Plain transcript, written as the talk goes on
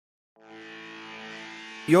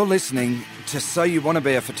You're listening to So You Want to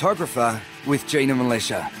Be a Photographer with Gina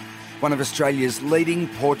Militia, one of Australia's leading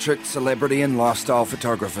portrait, celebrity and lifestyle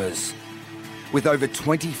photographers. With over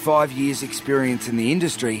 25 years experience in the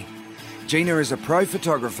industry, Gina is a pro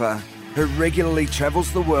photographer who regularly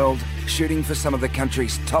travels the world shooting for some of the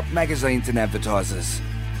country's top magazines and advertisers.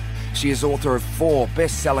 She is author of 4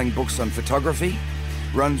 best-selling books on photography,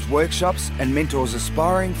 runs workshops and mentors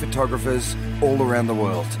aspiring photographers all around the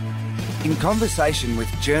world. In conversation with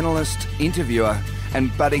journalist, interviewer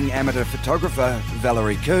and budding amateur photographer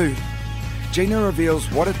Valerie Khoo, Gina reveals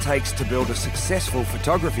what it takes to build a successful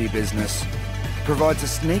photography business, provides a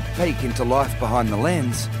sneak peek into life behind the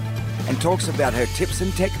lens, and talks about her tips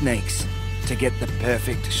and techniques to get the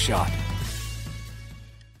perfect shot.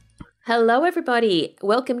 Hello everybody,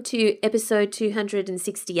 welcome to episode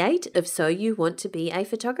 268 of So You Want to Be a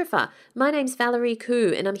Photographer. My name's Valerie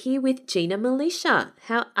Khoo and I'm here with Gina Militia.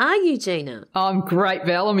 How are you, Gina? I'm great,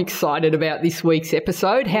 Val. I'm excited about this week's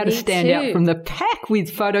episode, how to stand out from the pack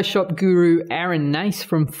with Photoshop guru Aaron Nace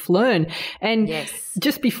from Flern. And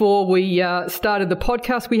just before we started the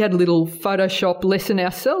podcast, we had a little Photoshop lesson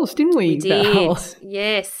ourselves, didn't we, Val?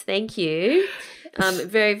 Yes, thank you.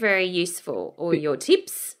 Very, very useful, all your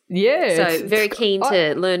tips. Yeah. So very keen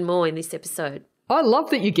to learn more in this episode. I love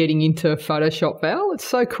that you're getting into Photoshop, Val. It's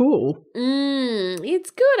so cool.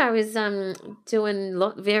 It's good. I was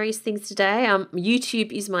doing various things today.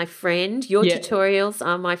 YouTube is my friend. Your tutorials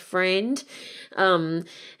are my friend.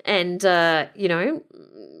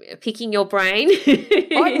 Picking your brain.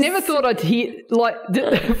 I never thought I'd hear, like,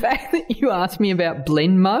 the fact that you asked me about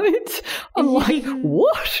blend modes. I'm like,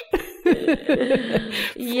 what?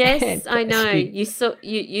 Yes, I know.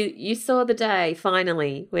 You saw the day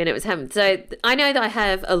finally when it was happening. So I know that I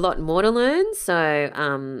have a lot more to learn.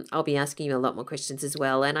 So I'll be asking you a lot more questions as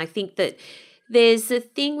well. And I think that there's a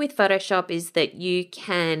thing with Photoshop is that you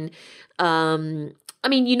can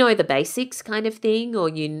you know the basics kind of thing, or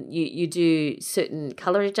you do certain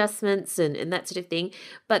color adjustments and that sort of thing.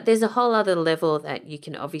 But there's a whole other level that you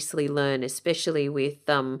can obviously learn, especially with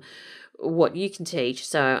what you can teach.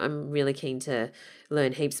 So I'm really keen to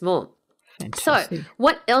learn heaps more. Fantastic. So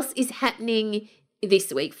what else is happening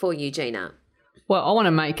this week for you, Gina? Well, I want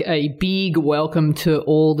to make a big welcome to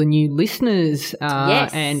all the new listeners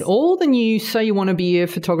and all the new So You Want to Be a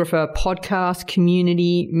Photographer podcast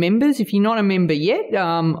community members. If you're not a member yet,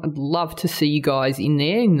 I'd love to see you guys in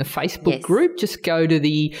there in the Facebook group. Just go to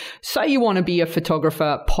the So You Want to Be a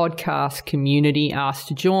Photographer podcast community, ask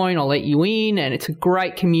to join. I'll let you in, and it's a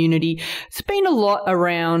great community. It's been a lot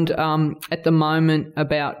around at the moment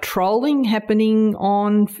about trolling happening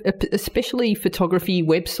on especially photography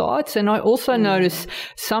websites, and I also notice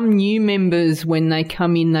some new members, when they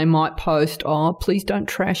come in, they might post, "Oh, please don't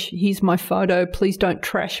trash. Here's my photo. Please don't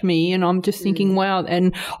trash me." And I'm just thinking, wow.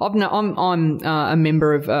 And I'm a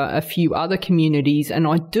member of a few other communities, and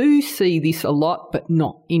I do see this a lot, but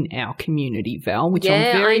not in our community, Val, which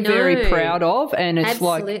I'm very, very proud of. And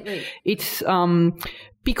it's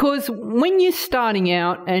because when you're starting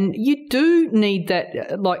out and you do need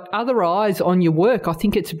that, like, other eyes on your work, I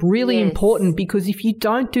think it's really important, because if you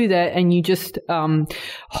don't do that and you just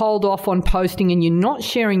hold off on posting and you're not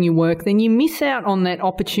sharing your work, then you miss out on that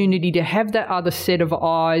opportunity to have that other set of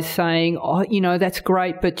eyes saying, "Oh, that's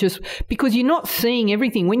great," but just because you're not seeing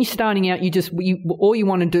everything. When you're starting out, all you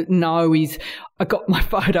want to know is, "I got my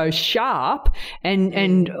photo sharp,"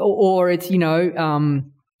 or it's,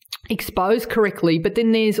 exposed correctly. But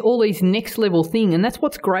then there's all these next level thing, and that's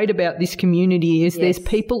what's great about this community is there's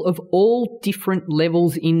people of all different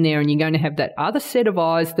levels in there, and you're going to have that other set of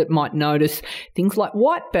eyes that might notice things like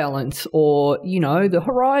white balance, or the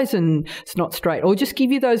horizon is not straight, or just give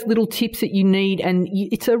you those little tips that you need. And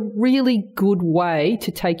it's a really good way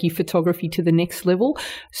to take your photography to the next level.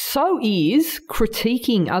 So is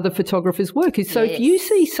critiquing other photographers' work. So if you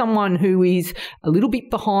see someone who is a little bit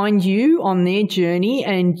behind you on their journey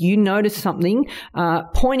and you notice something,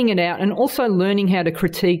 pointing it out, and also learning how to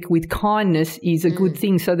critique with kindness is a good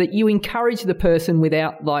thing, so that you encourage the person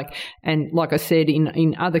without like I said,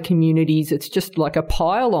 in other communities, it's just like a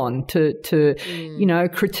pile on to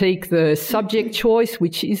critique the subject choice,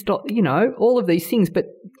 which is not, all of these things. But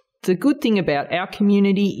the good thing about our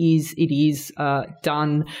community is it is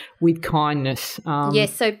done with kindness.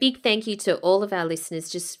 So big thank you to all of our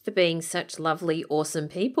listeners just for being such lovely, awesome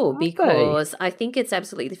people, because I think it's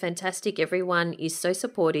absolutely fantastic. Everyone is so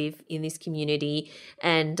supportive in this community,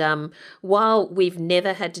 and while we've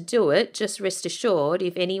never had to do it, just rest assured,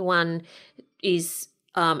 if anyone is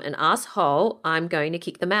an asshole, I'm going to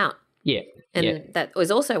kick them out. Yeah. And that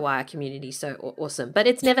was also why our community is so awesome. But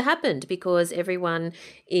it's never happened because everyone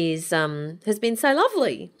is has been so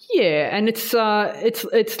lovely. Yeah, and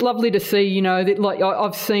it's lovely to see, you know, that like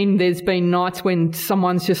I've seen there's been nights when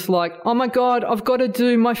someone's just like, oh my God, I've got to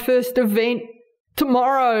do my first event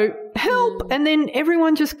tomorrow, help, and then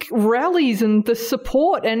everyone just rallies, and the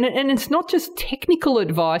support, and it's not just technical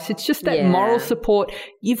advice, it's just that moral support.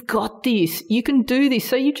 You've got this, you can do this.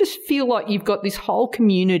 So you just feel like you've got this whole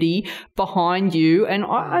community behind you, and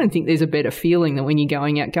I don't think there's a better feeling than when you're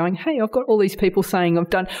going out going, hey, I've got all these people saying I've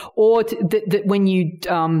done, or that when you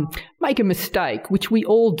make a mistake, which we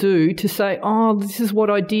all do, to say, oh, this is what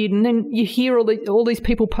I did, and then you hear all these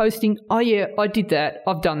people posting, oh yeah, I did that,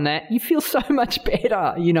 I've done that. You feel so much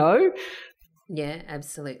better, you know? Yeah,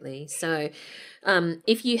 absolutely. So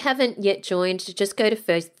if you haven't yet joined, just go to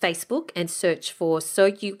Facebook and search for So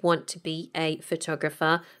You Want to Be a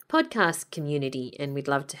Photographer podcast community, and we'd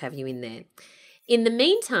love to have you in there. In the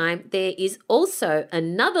meantime, there is also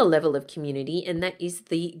another level of community, and that is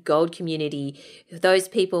the Gold community. Those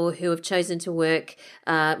people who have chosen to work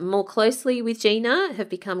more closely with Gina have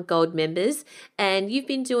become Gold members, and you've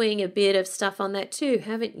been doing a bit of stuff on that too,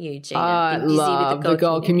 haven't you, Gina? I love the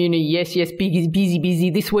Gold community. Yes, busy.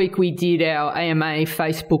 This week we did our AMA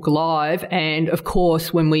Facebook Live, and of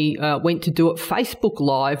course when we went to do it, Facebook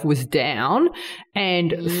Live was down,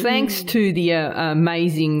 and thanks to the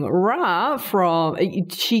amazing Ra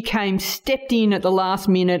she stepped in at the last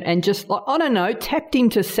minute and just, I don't know, tapped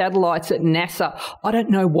into satellites at NASA. I don't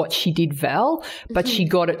know what she did, Val, but she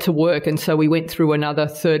got it to work. And so we went through another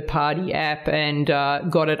third-party app and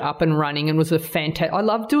got it up and running, and was a fantastic. I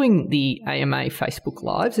love doing the AMA Facebook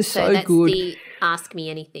Lives. They're so that's good. The Ask Me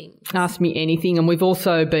Anything. Ask Me Anything. And we've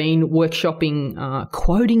also been workshopping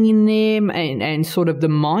quoting in them, and sort of the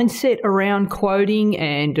mindset around quoting,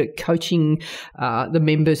 and coaching the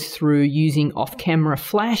members through using off-camera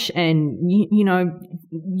flash, and, you know,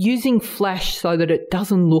 using flash so that it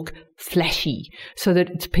doesn't look flashy, so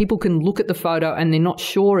that people can look at the photo and they're not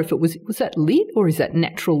sure if it was that lit or is that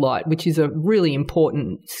natural light, which is a really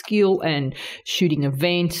important skill, and shooting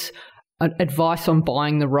events, advice on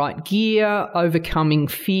buying the right gear, overcoming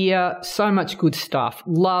fear, so much good stuff.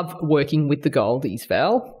 Love working with the Goldies,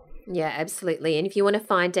 Val. Yeah, absolutely. And if you want to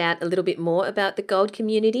find out a little bit more about the Gold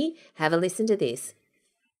community, have a listen to this.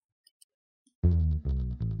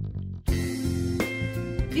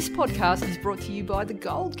 This podcast is brought to you by the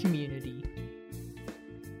Gold community.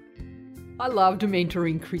 I loved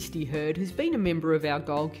mentoring Christy Hurd, who's been a member of our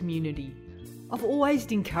Gold community. I've always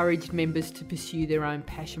encouraged members to pursue their own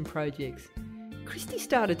passion projects. Christy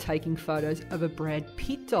started taking photos of a Brad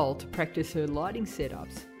Pitt doll to practice her lighting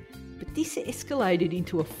setups, but this escalated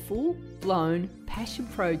into a full-blown passion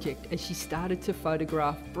project as she started to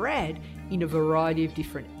photograph Brad in a variety of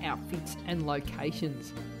different outfits and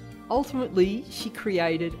locations. Ultimately, she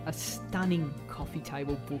created a stunning coffee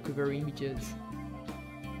table book of her images.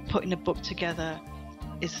 Putting a book together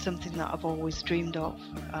is something that I've always dreamed of,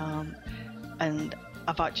 and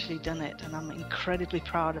I've actually done it, and I'm incredibly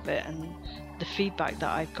proud of it. And the feedback that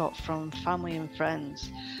I've got from family and friends,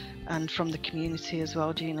 and from the community as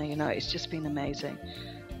well, Gina, you know, it's just been amazing.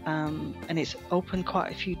 And it's opened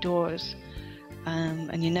quite a few doors,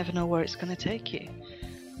 and you never know where it's going to take you.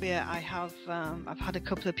 Yeah, I've had a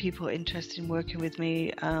couple of people interested in working with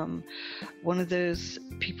me. One of those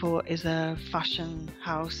people is a fashion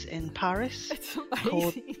house in Paris. It's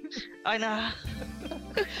amazing. I know.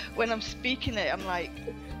 When I'm speaking it, I'm like,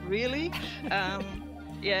 really?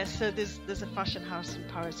 Yeah, so there's a fashion house in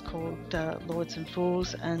Paris called Lords and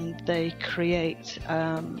Fools, and they create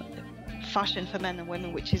fashion for men and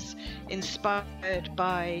women, which is inspired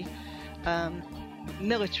by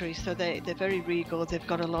military. So they're very regal. They've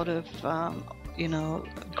got a lot of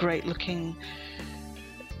great looking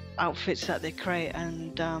outfits that they create,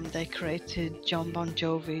 and they created John Bon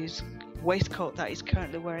Jovi's waistcoat that he's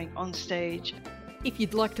currently wearing on stage. If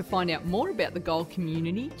you'd like to find out more about the Gold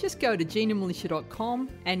community, just go to ginamilicia.com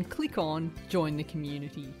and click on Join the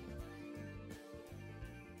Community.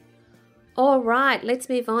 All right, let's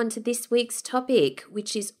move on to this week's topic,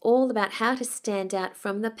 which is all about how to stand out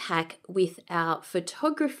from the pack with our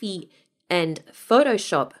photography and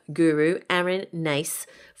Photoshop guru, Aaron Nace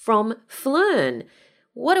from Flern.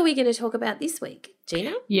 What are we going to talk about this week?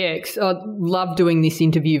 Gina? Yeah, I love doing this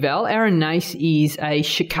interview, Val. Aaron Nace is a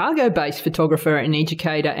Chicago-based photographer and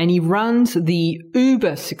educator, and he runs the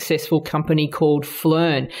uber successful company called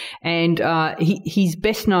Flern. And he's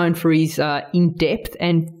best known for his in-depth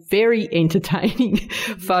and very entertaining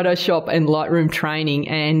Photoshop and Lightroom training.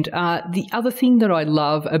 And the other thing that I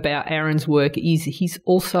love about Aaron's work is he's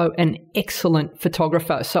also an excellent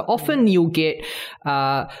photographer. So often you'll get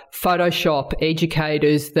Photoshop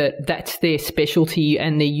educators that's their specialty,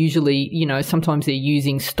 and they're usually, you know, sometimes they're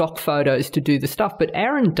using stock photos to do the stuff, but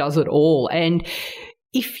Aaron does it all. And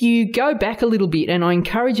if you go back a little bit, and I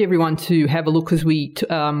encourage everyone to have a look because we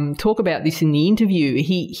talk about this in the interview,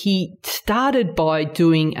 he started by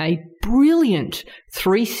doing a brilliant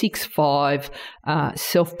 365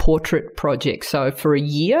 self-portrait project. So for a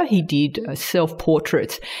year, he did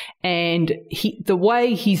self-portraits, and the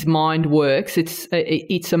way his mind works,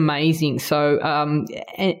 it's amazing. So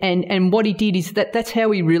and what he did is that's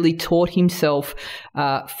how he really taught himself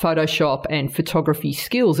Photoshop and photography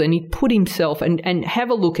skills, and he put himself and have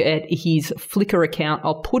a look at his Flickr account.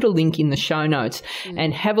 I'll put a link in the show notes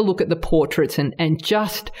and have a look at the portraits and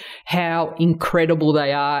just how incredible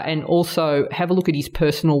they are, and also have a look at his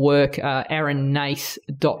personal work, aaronnace.com.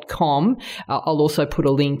 I'll also put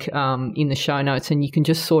a link in the show notes, and you can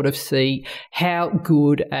just sort of see how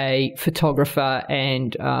good a photographer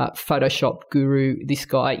and Photoshop guru this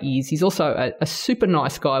guy is. He's also a super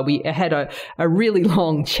nice guy. We had a really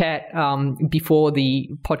long chat before the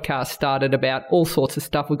podcast started about all sorts of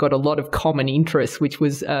stuff. We got a lot of common interests, which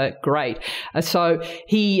was great. So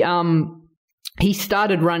he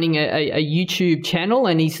started running a YouTube channel,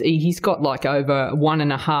 and he's got like over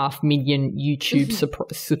 1.5 million YouTube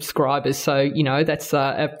subscribers. So, you know, that's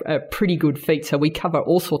a pretty good feat. So we cover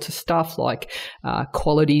all sorts of stuff like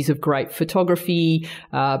qualities of great photography,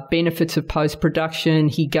 benefits of post-production.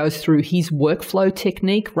 He goes through his workflow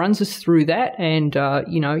technique, runs us through that, and,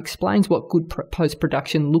 you know, explains what good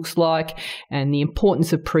post-production looks like and the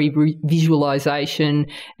importance of pre-visualization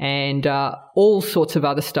and all sorts of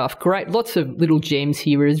other stuff. Great. Lots of little gems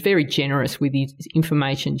here. He is very generous with his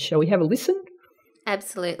information. Shall we have a listen?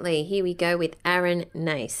 Absolutely. Here we go with Aaron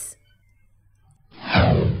Nace.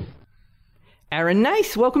 Aaron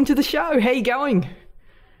Nace, welcome to the show. How you going?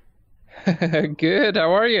 Good.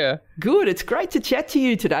 How are you? Good. It's great to chat to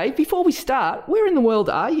you today. Before we start, where in the world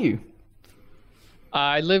are you?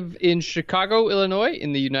 I live in Chicago, Illinois,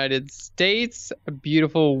 in the United States, a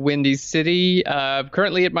beautiful, windy city.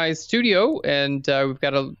 Currently at my studio, and we've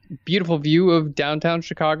got a beautiful view of downtown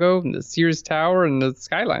Chicago and the Sears Tower and the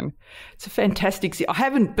skyline. It's a fantastic city. I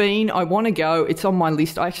haven't been. I want to go. It's on my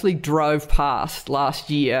list. I actually drove past last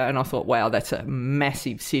year, and I thought, wow, that's a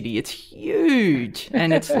massive city. It's huge.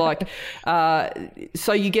 And it's like,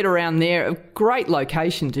 so you get around there, a great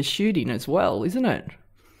location to shoot in as well, isn't it?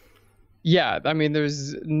 Yeah, I mean,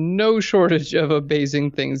 there's no shortage of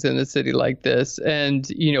amazing things in a city like this. And,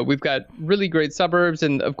 you know, we've got really great suburbs.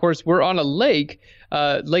 And, of course, we're on a lake,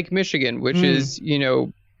 Lake Michigan, which is, you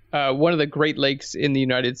know, one of the great lakes in the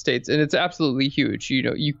United States. And it's absolutely huge. You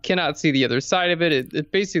know, you cannot see the other side of it.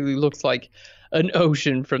 It basically looks like an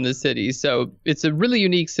ocean from the city. So it's a really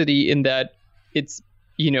unique city in that it's,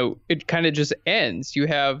 you know, it kind of just ends. You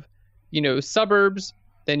have, you know, suburbs.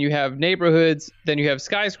 Then you have neighborhoods, then you have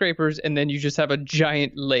skyscrapers, and then you just have a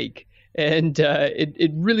giant lake. And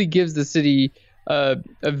it really gives the city a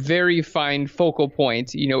very fine focal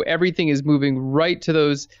point. You know, everything is moving right to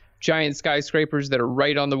those giant skyscrapers that are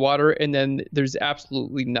right on the water, and then there's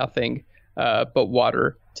absolutely nothing but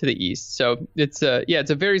water to the east. So it's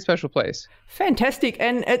a very special place. Fantastic.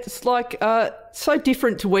 And it's like so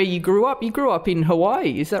different to where you grew up. You grew up in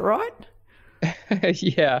Hawaii, is that right?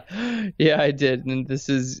 Yeah, I did. And this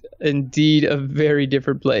is indeed a very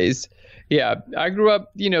different place. Yeah, I grew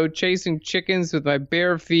up, you know, chasing chickens with my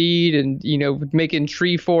bare feet and, you know, making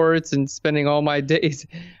tree forts and spending all my days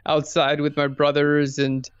outside with my brothers.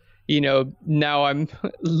 And, you know, now I'm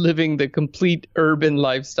living the complete urban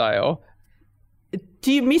lifestyle.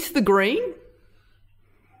 Do you miss the green?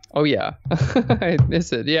 Oh, yeah, I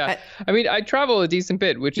miss it. Yeah. I mean, I travel a decent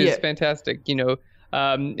bit, which is fantastic, you know.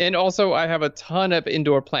 And also I have a ton of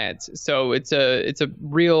indoor plants. So it's a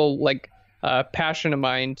real like passion of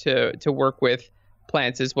mine to work with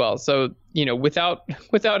plants as well. So, you know, without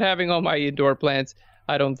having all my indoor plants,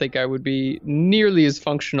 I don't think I would be nearly as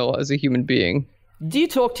functional as a human being. Do you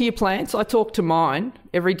talk to your plants? I talk to mine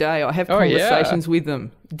every day. I have conversations with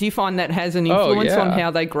them. Do you find that has an influence on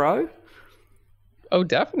how they grow? Oh,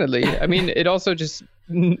 definitely. I mean, it also just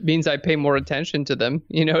means I pay more attention to them.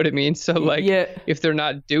 You know what I mean? So like, if they're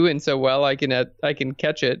not doing so well, I can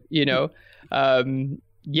catch it. You know,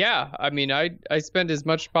 Yeah, I mean, I spend as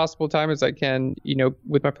much possible time as I can,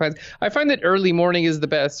 with my plants. I find that early morning is the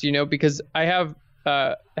best, because I have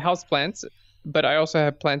house plants, but I also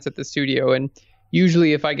have plants at the studio. And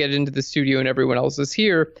usually if I get into the studio and everyone else is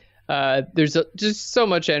here, there's just so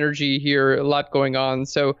much energy here, a lot going on.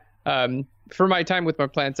 So for my time with my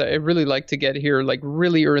plants, I really like to get here like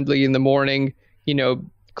really early in the morning,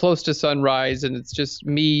 close to sunrise, and it's just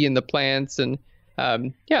me and the plants. And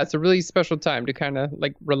it's a really special time to kind of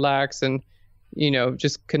like relax and,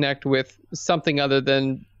 just connect with something other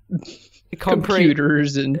than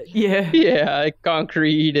computers and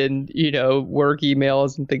concrete and work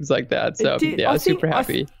emails and things like that. So super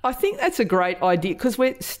happy. I think that's a great idea, because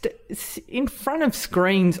we're in front of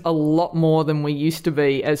screens a lot more than we used to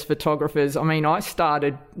be as photographers. I mean, I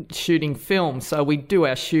started shooting film, so we'd do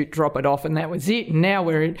our shoot, drop it off, and that was it. And now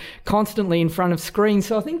we're constantly in front of screens.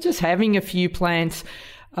 So I think just having a few plants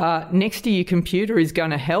next to your computer is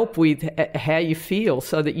going to help with how you feel,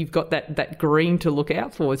 so that you've got that green to look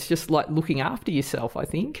out for. It's just like looking after yourself, I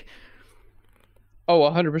think. Oh,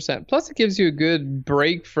 100%. Plus it gives you a good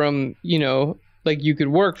break from, like you could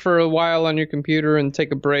work for a while on your computer and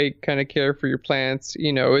take a break, kind of care for your plants.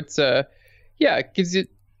 It's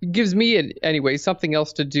it gives me anyway something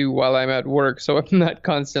else to do while I'm at work, so I'm not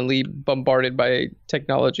constantly bombarded by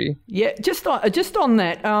technology. Yeah, just on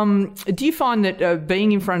that, do you find that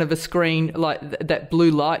being in front of a screen, like that blue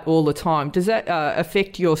light all the time, does that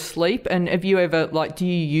affect your sleep? And have you ever, do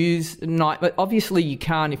you use night? Obviously you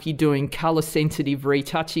can't if you're doing color sensitive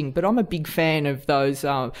retouching, but I'm a big fan of those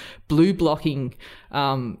blue blocking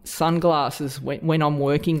sunglasses when I'm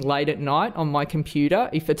working late at night on my computer,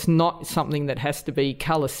 if it's not something that has to be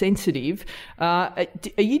color sensitive. Are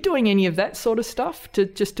you doing any of that sort of stuff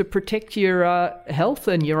to protect your health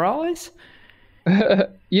and your eyes?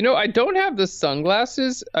 I don't have the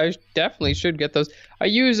sunglasses. I definitely should get those. I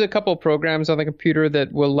use a couple programs on the computer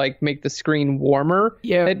that will like make the screen warmer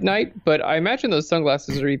at night, but I imagine those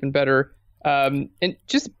sunglasses are even better. And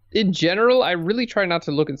just in general, I really try not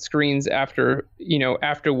to look at screens after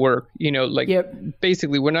work,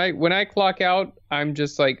 basically when I clock out, I'm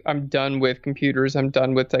just like, I'm done with computers. I'm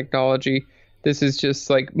done with technology. This is just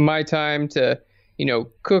like my time to,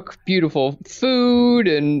 cook beautiful food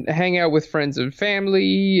and hang out with friends and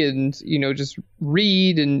family and, just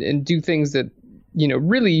read and do things that,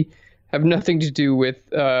 really have nothing to do with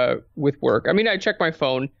work. I mean, I check my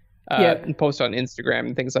phone and post on Instagram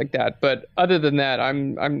and things like that. But other than that,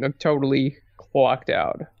 I'm totally clocked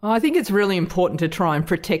out. I think it's really important to try and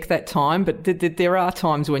protect that time, but there are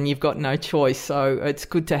times when you've got no choice. So it's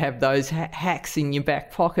good to have those hacks in your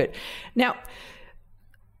back pocket. Now,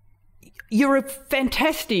 you're a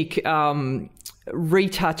fantastic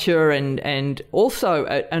retoucher and also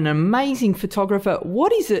an amazing photographer.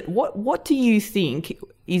 What is it? What do you think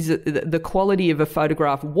is the quality of a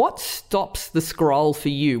photograph? What stops the scroll for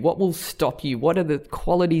you? What will stop you? What are the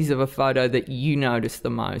qualities of a photo that you notice the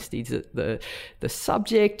most? Is it the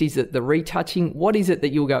subject? Is it the retouching? What is it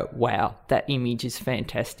that you'll go, wow, that image is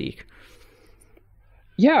fantastic?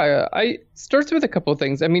 Yeah, it starts with a couple of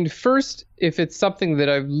things. I mean, first, if it's something that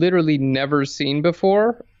I've literally never seen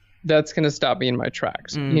before, that's going to stop me in my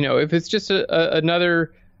tracks. If it's just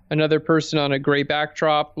another person on a gray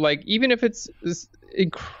backdrop, like even if it's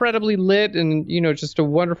incredibly lit and, just a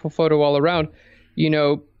wonderful photo all around,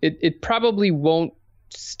 it probably won't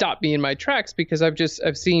stop me in my tracks because I've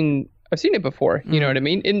seen it before. You know what I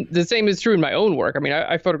mean? And the same is true in my own work. I mean,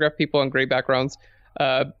 I photograph people on gray backgrounds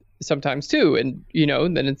sometimes too, and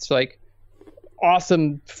then it's like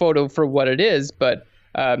awesome photo for what it is. But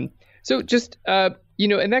so just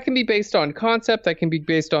and that can be based on concept, that can be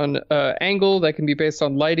based on angle, that can be based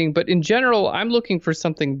on lighting. But in general, I'm looking for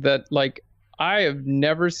something that like I have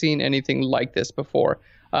never seen anything like this before.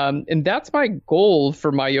 And that's my goal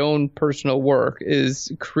for my own personal work,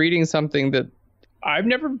 is creating something that I've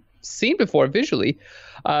never seen before visually.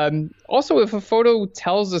 Also, if a photo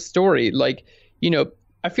tells a story, like,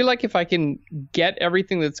 I feel like if I can get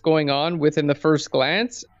everything that's going on within the first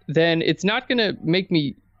glance, then it's not going to make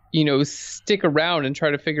me, stick around and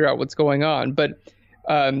try to figure out what's going on. But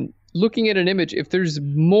looking at an image, if there's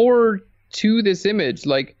more to this image,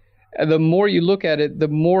 like the more you look at it, the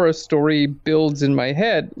more a story builds in my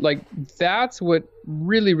head. Like that's what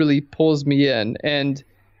really, really pulls me in. And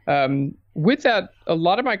with that, a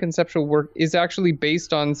lot of my conceptual work is actually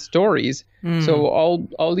based on stories. So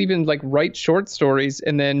I'll even like write short stories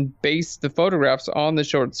and then base the photographs on the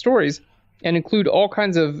short stories and include all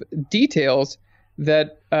kinds of details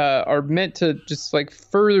that are meant to just like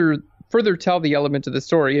further tell the element of the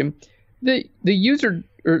story. And the user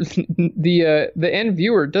or the end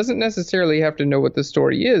viewer doesn't necessarily have to know what the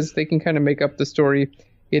story is. They can kind of make up the story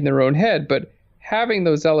in their own head, but having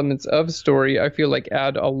those elements of story, I feel like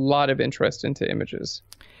add a lot of interest into images.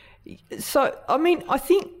 So, I mean, I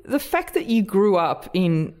think the fact that you grew up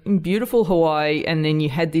in beautiful Hawaii and then you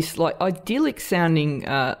had this like idyllic sounding,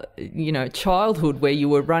 childhood where you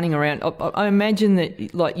were running around. I imagine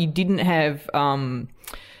that like you didn't have,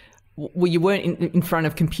 you weren't in front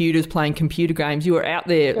of computers playing computer games. You were out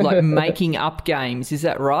there like making up games. Is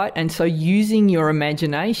that right? And so using your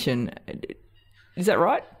imagination, is that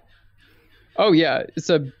right? Oh yeah, it's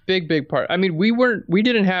a big part. I mean, we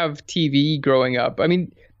didn't have TV growing up. I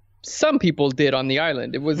mean, some people did on the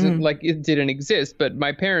island. It wasn't like it didn't exist, but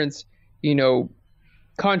my parents,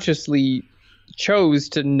 consciously chose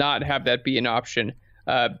to not have that be an option.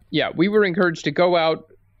 We were encouraged to go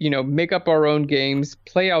out, make up our own games,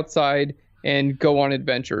 play outside, and go on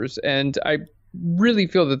adventures. And I really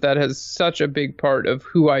feel that has such a big part of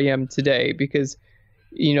who I am today because,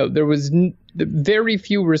 there was very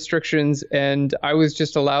few restrictions and I was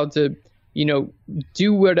just allowed to,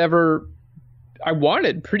 do whatever I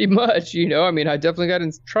wanted pretty much, I mean, I definitely got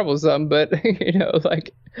in trouble some, but,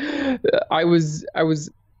 I was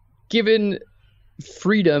given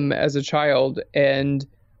freedom as a child. And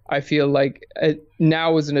I feel like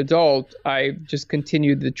now as an adult, I just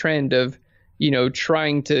continued the trend of,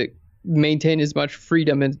 trying to maintain as much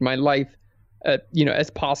freedom in my life, as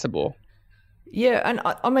possible. Yeah, and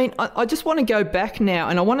I mean, I just want to go back now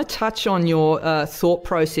and I want to touch on your thought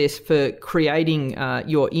process for creating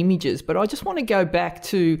your images, but I just want to go back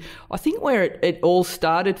to, I think, where it all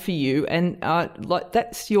started for you, and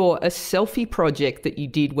that's a selfie project that you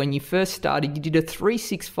did when you first started. You did a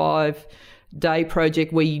 365-day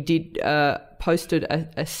project where you did posted a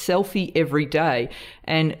selfie every day.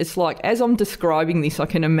 And it's like, as I'm describing this, I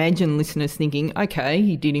can imagine listeners thinking, okay,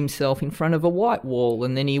 he did himself in front of a white wall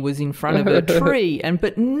and then he was in front of a tree.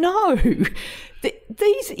 But no,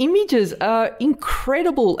 these images are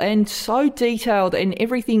incredible and so detailed, and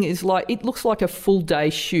everything is like, it looks like a full day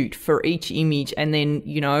shoot for each image, and then,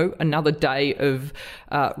 another day of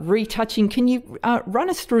retouching. Can you run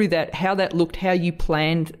us through that, how that looked, how you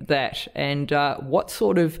planned that, and what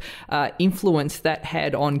sort of influence that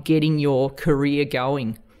had on getting your career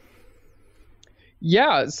going?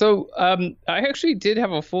 Yeah, so I actually did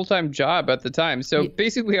have a full-time job at the time. So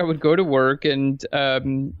basically I would go to work and,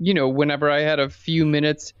 whenever I had a few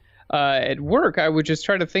minutes at work, I would just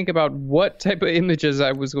try to think about what type of images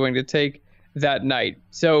I was going to take that night.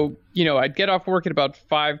 So, I'd get off work at about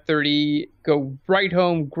 5:30, go right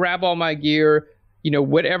home, grab all my gear,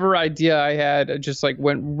 whatever idea I had, I just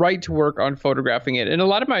went right to work on photographing it. And a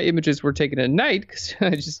lot of my images were taken at night because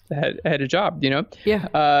I just had a job,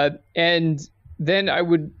 Yeah. And then I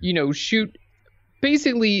would, shoot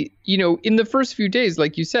basically, in the first few days,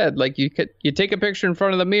 like you said, you take a picture in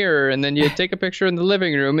front of the mirror and then you take a picture in the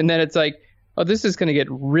living room, and then it's like, oh, this is going to get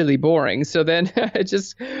really boring. So then I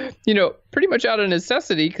just, pretty much out of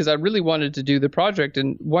necessity, because I really wanted to do the project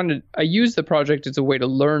and I used the project as a way to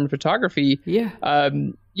learn photography. Yeah.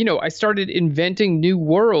 I started inventing new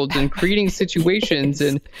worlds and creating situations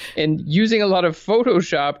and using a lot of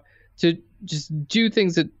Photoshop to just do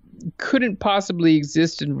things that couldn't possibly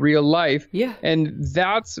exist in real life. Yeah. And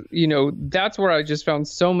that's where I just found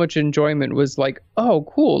so much enjoyment, was like, oh,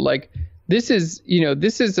 cool. This is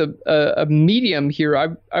a medium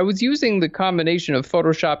here. I was using the combination of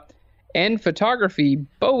Photoshop and photography,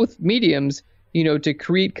 both mediums, to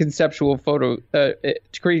create conceptual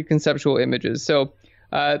images. So,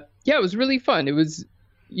 it was really fun. It was,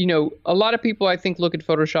 a lot of people I think look at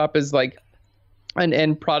Photoshop as like an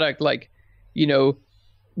end product,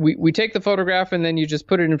 we take the photograph and then you just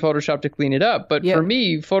put it in Photoshop to clean it up. But for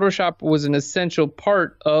me, Photoshop was an essential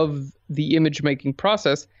part of the image making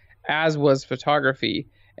process, as was photography.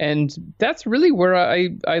 And that's really where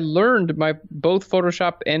I learned my both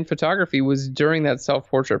Photoshop and photography, was during that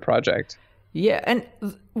self-portrait project. Yeah, and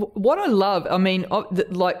what I love, I mean,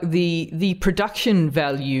 the production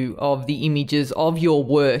value of the images of your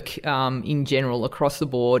work in general across the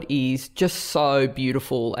board is just so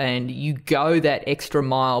beautiful, and you go that extra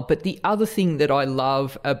mile. But the other thing that I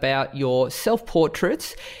love about your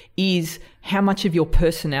self-portraits is how much of your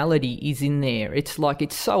personality is in there. It's like,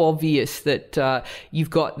 it's so obvious that you've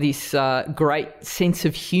got this great sense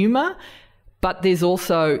of humor, But there's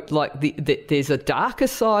also like there's a darker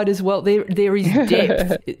side as well. There is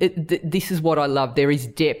depth. This is what I love. There is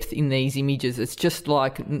depth in these images. It's just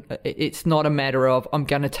like, it's not a matter of I'm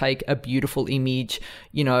going to take a beautiful image,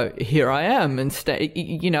 here I am and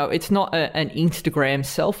it's not an Instagram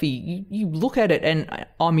selfie. You look at it and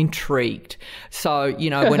I'm intrigued. So,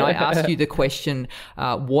 when I ask you the question,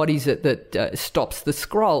 what is it that stops the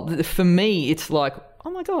scroll? For me, it's like, oh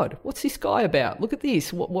my God, what's this guy about? Look at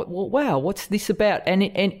this. Wow, what's this about?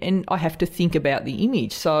 And I have to think about the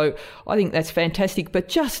image. So I think that's fantastic. But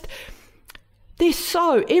just,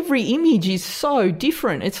 every image is so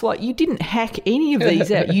different. It's like you didn't hack any of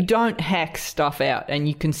these out. You don't hack stuff out, and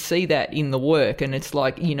you can see that in the work. And it's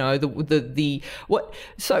like,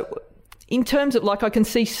 in terms of, like, I can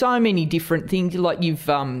see so many different things. Like, you've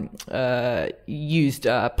used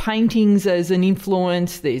paintings as an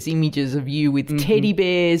influence. There's images of you with teddy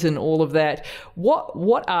bears and all of that.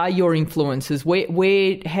 What are your influences?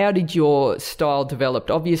 How did your style develop?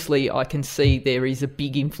 Obviously, I can see there is a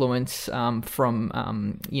big influence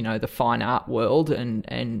from the fine art world.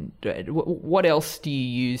 And what else do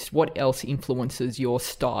you use? What else influences your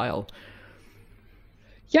style?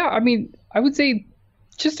 Yeah, I mean, I would say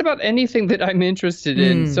just about anything that I'm interested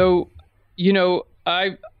in. So,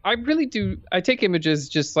 I really do. I take images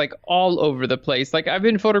just like all over the place. Like, I've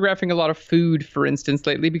been photographing a lot of food, for instance,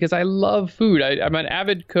 lately, because I love food. I'm an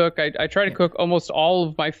avid cook. I try to cook almost all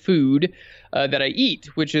of my food that I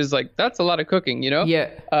eat, which is like, that's a lot of cooking,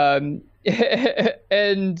 Yeah.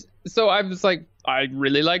 And so I was like, I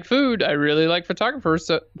really like food. I really like photography.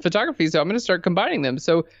 So I'm going to start combining them.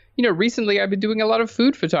 So, recently I've been doing a lot of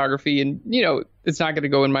food photography, and, it's not going to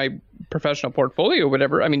go in my professional portfolio or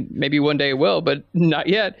whatever. I mean, maybe one day it will, but not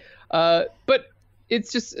yet. But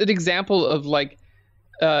it's just an example of like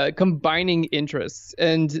combining interests.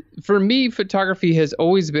 And for me, photography has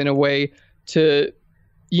always been a way to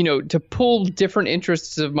pull different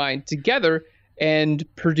interests of mine together and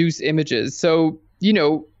produce images. So,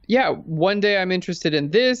 one day I'm interested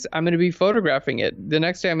in this, I'm going to be photographing it. The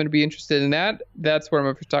next day I'm going to be interested in that. That's where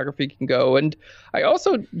my photography can go. And I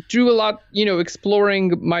also do a lot,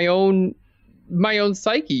 exploring my own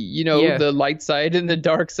psyche, the light side and the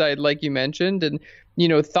dark side, like you mentioned, and,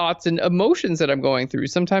 thoughts and emotions that I'm going through.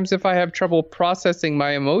 Sometimes if I have trouble processing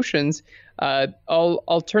my emotions,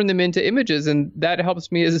 I'll turn them into images, and that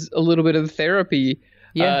helps me as a little bit of therapy.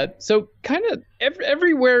 Yeah. So kind of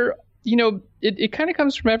everywhere, it kind of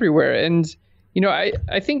comes from everywhere. And,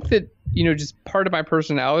 I think that, just part of my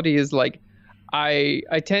personality is like, I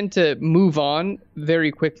tend to move on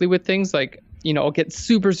very quickly with things. Like, I'll get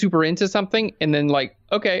super, super into something, and then like,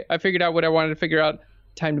 okay, I figured out what I wanted to figure out,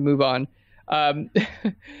 time to move on.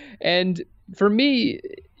 And for me,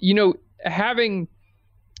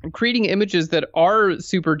 creating images that are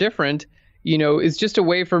super different, is just a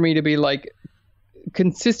way for me to be like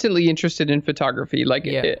consistently interested in photography. Like,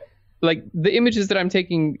 like the images that I'm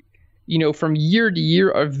taking, from year to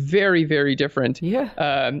year are very, very different.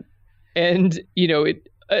 Yeah. And, it,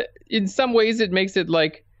 in some ways it makes it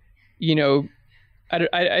like,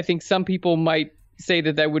 I think some people might say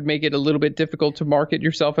that would make it a little bit difficult to market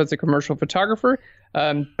yourself as a commercial photographer.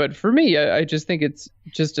 But for me, I just think it's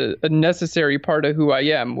just a necessary part of who I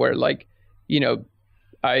am, where like,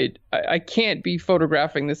 I can't be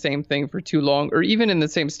photographing the same thing for too long, or even in the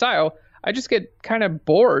same style. I just get kind of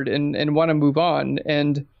bored and want to move on.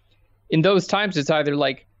 And in those times, it's either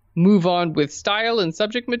like move on with style and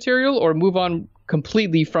subject material, or move on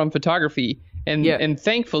completely from photography. And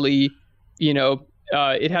thankfully,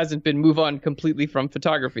 it hasn't been move on completely from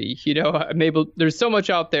photography. There's so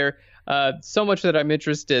much out there, so much that I'm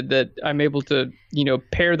interested, that I'm able to,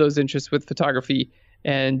 pair those interests with photography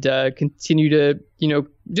and continue to,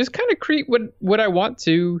 just kind of create what I want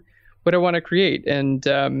to create.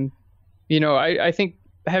 And, I think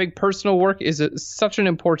having personal work is such an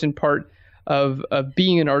important part of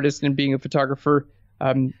being an artist and being a photographer.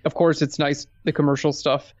 Of course, it's nice, the commercial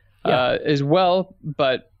stuff as well,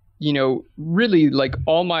 but really like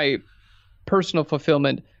all my personal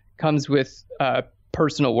fulfillment comes with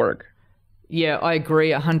personal work. Yeah, I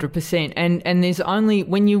agree 100%. And there's only,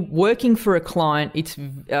 when you're working for a client, it's,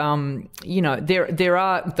 there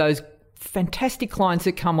are those fantastic clients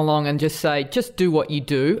that come along and just say, just do what you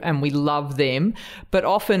do, and we love them. But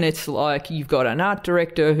often it's like you've got an art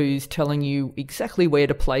director who's telling you exactly where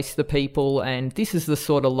to place the people, and this is the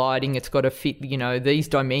sort of lighting, it's got to fit, these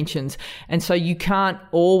dimensions. And so you can't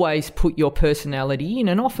always put your personality in.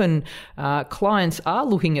 And often clients are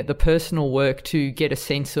looking at the personal work to get a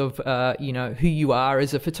sense of, who you are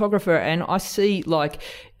as a photographer. And I see like,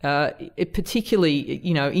 it particularly,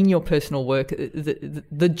 in your personal work,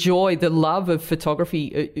 the joy, the love of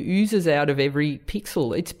photography oozes out of every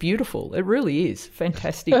pixel. It's beautiful. It really is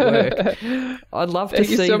fantastic work. I'd love to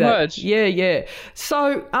see that. Thank you so much. Yeah.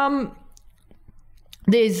 So,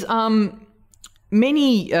 there's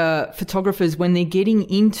many photographers, when they're getting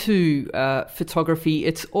into photography,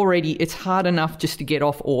 it's hard enough just to get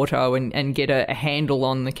off auto and get a handle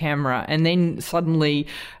on the camera, and then suddenly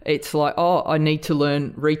it's like, oh, I need to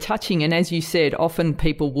learn retouching. And as you said, often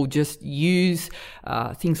people will just use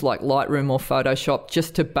things like Lightroom or Photoshop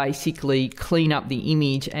just to basically clean up the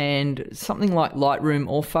image. And something like Lightroom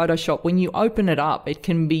or Photoshop, when you open it up, it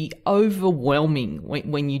can be overwhelming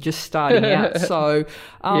when you're just starting out. So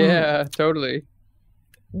yeah, totally.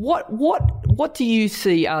 What do you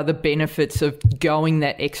see are the benefits of going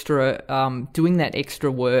that extra, doing that extra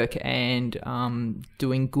work and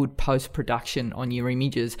doing good post-production on your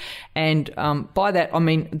images? And by that, I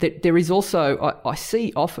mean that there is also, I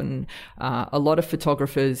see often a lot of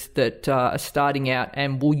photographers that are starting out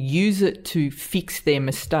and will use it to fix their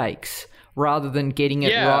mistakes rather than getting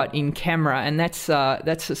it right in camera. And that's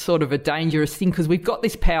a sort of a dangerous thing, because we've got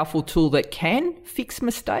this powerful tool that can fix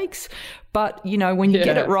mistakes, but when you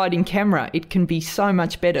get it right in camera, it can be so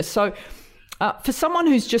much better. So for someone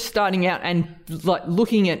who's just starting out and like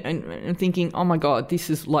looking at and thinking, oh my God, this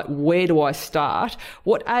is like, where do I start?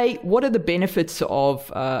 What are the benefits of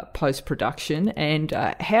post-production, and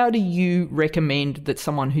how do you recommend that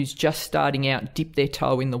someone who's just starting out dip their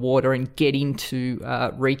toe in the water and get into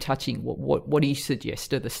retouching? What do you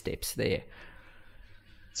suggest are the steps there?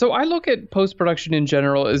 So I look at post-production in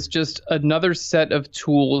general as just another set of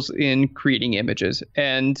tools in creating images.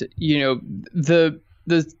 And,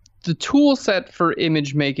 the tool set for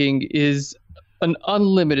image making is an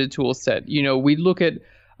unlimited tool set. We look at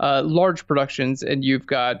large productions, and you've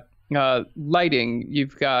got lighting,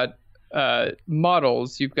 you've got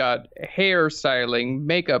models, you've got hair styling,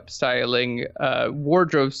 makeup styling,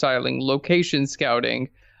 wardrobe styling, location scouting,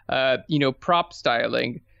 prop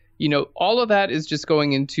styling. All of that is just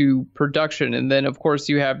going into production. And then, of course,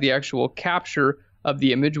 you have the actual capture of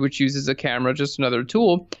the image, which uses a camera, just another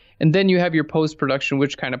tool. And then you have your post-production,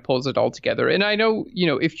 which kind of pulls it all together. And I know,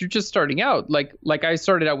 if you're just starting out, like I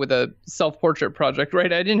started out with a self-portrait project,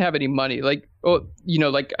 right? I didn't have any money. I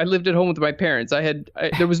lived at home with my parents.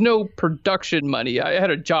 There was no production money. I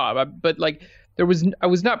had a job, but I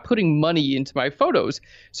was not putting money into my photos.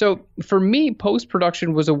 So for me,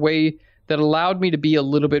 post-production was a way that allowed me to be a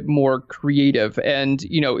little bit more creative. And,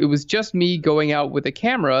 it was just me going out with a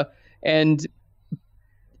camera. And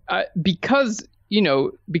because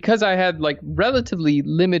I had relatively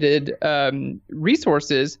limited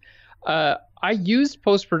resources, I used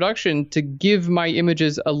post-production to give my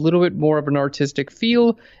images a little bit more of an artistic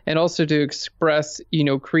feel, and also to express,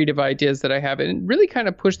 creative ideas that I have, and really kind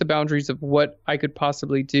of push the boundaries of what I could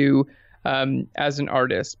possibly do as an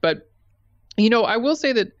artist. But, I will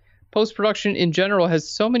say that post-production in general has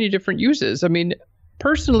so many different uses. I mean,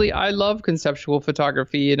 personally, I love conceptual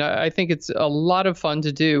photography, and I think it's a lot of fun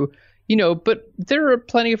to do, but there are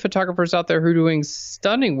plenty of photographers out there who are doing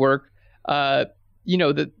stunning work, that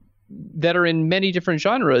are in many different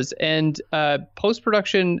genres. And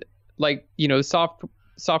post-production,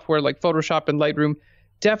 software like Photoshop and Lightroom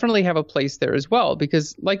definitely have a place there as well,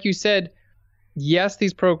 because like you said, yes,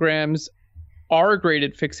 these programs are great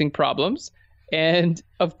at fixing problems. And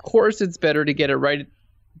of course, it's better to get it right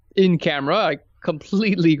in camera. I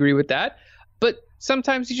completely agree with that. But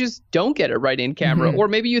sometimes you just don't get it right in camera. Mm-hmm. Or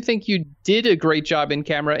maybe you think you did a great job in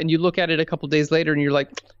camera, and you look at it a couple days later and you're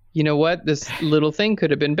like, you know what, this little thing could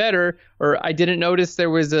have been better. Or I didn't notice there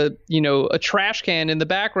was a trash can in the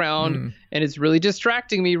background, and it's really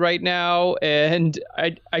distracting me right now. And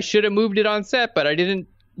I should have moved it on set, but I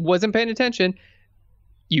wasn't paying attention.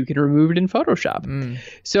 You can remove it in Photoshop.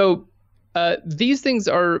 So these things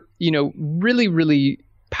are, really, really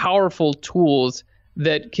powerful tools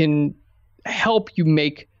that can help you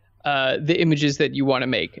make the images that you want to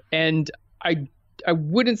make. And I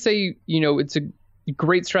wouldn't say, it's a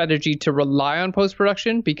great strategy to rely on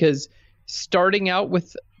post-production, because starting out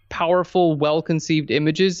with powerful, well-conceived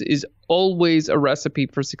images is always a recipe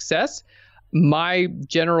for success. My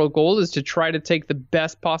general goal is to try to take the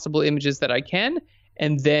best possible images that I can,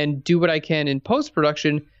 and then do what I can in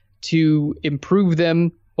post-production to improve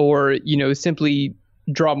them, or, simply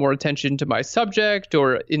draw more attention to my subject,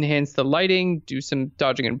 or enhance the lighting, do some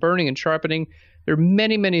dodging and burning and sharpening. There are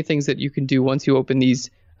many, many things that you can do once you open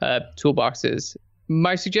these toolboxes.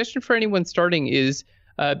 My suggestion for anyone starting is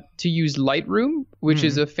to use Lightroom, which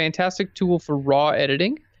is a fantastic tool for raw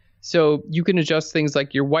editing. So you can adjust things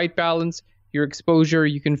like your white balance, your exposure.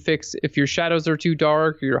 You can fix if your shadows are too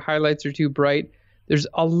dark or your highlights are too bright. There's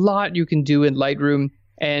a lot you can do in Lightroom,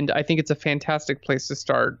 and I think it's a fantastic place to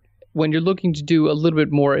start when you're looking to do a little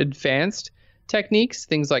bit more advanced techniques,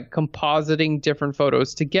 things like compositing different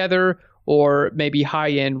photos together, or maybe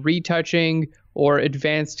high-end retouching or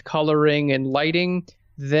advanced coloring and lighting.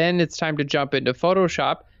 Then it's time to jump into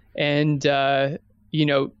Photoshop. And,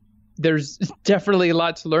 there's definitely a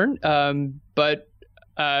lot to learn. But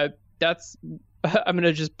that's, I'm going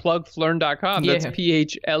to just plug phlearn.com. Yeah. That's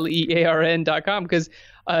PHLEARN.com, because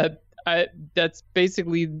that's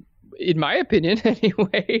basically, in my opinion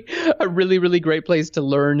anyway, a really, really great place to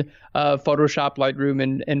learn Photoshop,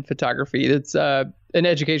 Lightroom, and photography. It's an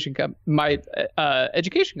education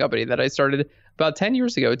education company that I started about 10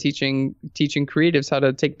 years ago, teaching creatives how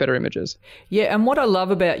to take better images. Yeah, and what I love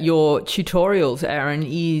about your tutorials, Aaron,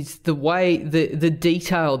 is the way the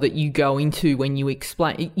detail that you go into when you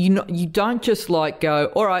explain. You don't just like go,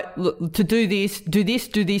 all right, look, to do this, do this,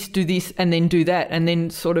 do this, do this, and then do that, and then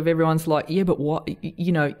sort of everyone's like, yeah, but what?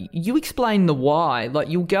 You explain the why. Like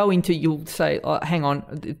you'll say, oh, hang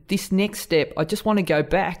on, this next step, I just want to go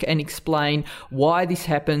back and explain why this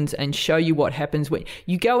happens and show you what happens when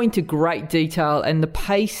you go into great detail. And the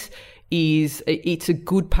pace it's a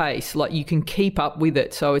good pace. Like you can keep up with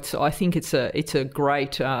it. So I think it's a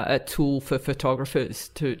great a tool for photographers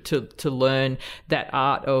to learn that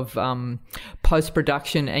art of post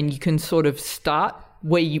production, and you can sort of start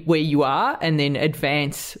where you are and then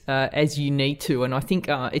advance as you need to. And I think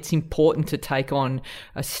it's important to take on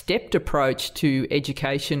a stepped approach to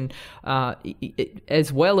education,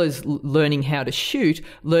 as well as learning how to shoot,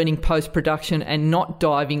 learning post-production, and not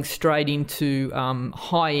diving straight into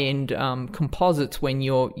high-end composites when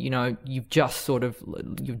you're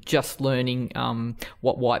just learning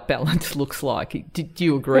what white balance looks like. Do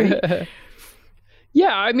you agree?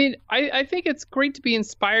 Yeah, I mean, I think it's great to be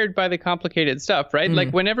inspired by the complicated stuff, right?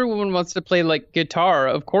 Like when everyone wants to play like guitar,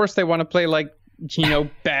 of course they want to play like,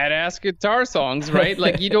 badass guitar songs, right?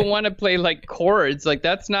 Like you don't want to play like chords. Like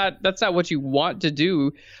that's not what you want to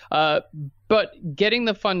do. But getting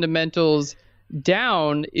the fundamentals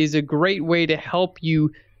down is a great way to help you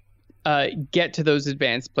get to those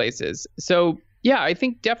advanced places. So yeah, I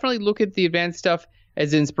think definitely look at the advanced stuff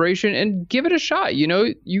as inspiration and give it a shot.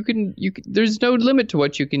 You can there's no limit to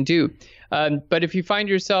what you can do. But if you find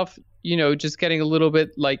yourself, just getting a little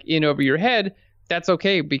bit like in over your head, that's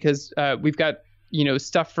okay, because we've got,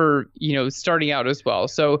 stuff for, starting out as well.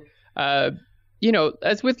 So,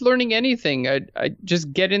 as with learning anything, I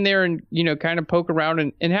just get in there and, kind of poke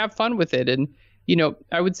around and have fun with it. And,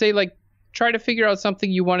 I would say like, try to figure out something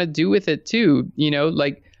you want to do with it too.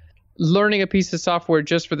 Like learning a piece of software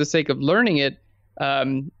just for the sake of learning it,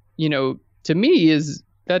 to me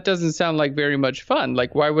that doesn't sound like very much fun.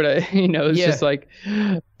 Like, why would I, just like,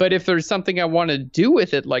 but if there's something I want to do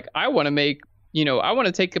with it, like I want to make, I want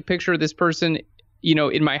to take a picture of this person,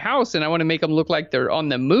 in my house, and I want to make them look like they're on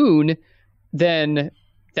the moon, then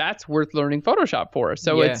that's worth learning Photoshop for.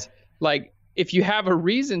 So it's like, if you have a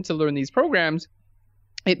reason to learn these programs,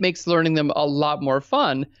 it makes learning them a lot more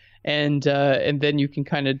fun. And then you can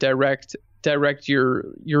kind of direct your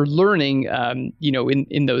learning,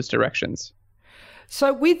 in those directions.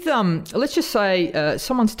 So with, let's just say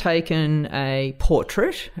someone's taken a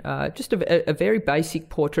portrait, just a very basic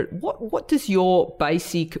portrait. What does your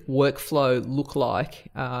basic workflow look like?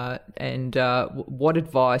 And what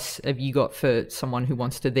advice have you got for someone who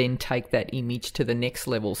wants to then take that image to the next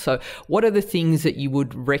level? So what are the things that you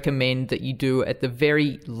would recommend that you do at the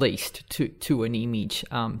very least to an image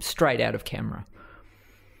straight out of camera?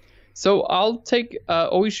 So I'll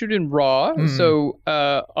always shoot in RAW. So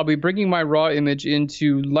I'll be bringing my RAW image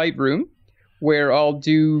into Lightroom, where I'll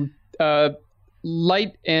do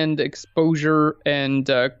light and exposure and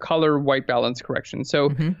color white balance correction. So,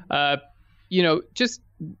 just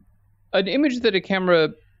an image that a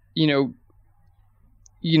camera,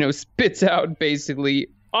 spits out basically.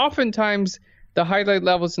 Oftentimes the highlight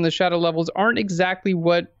levels and the shadow levels aren't exactly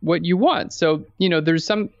what you want. So, there's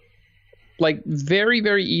some like very,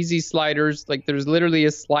 very easy sliders. Like there's literally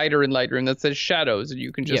a slider in Lightroom that says shadows, and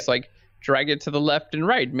you can just like drag it to the left and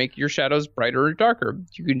right, make your shadows brighter or darker.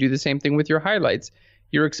 You can do the same thing with your highlights.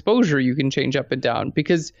 Your exposure you can change up and down,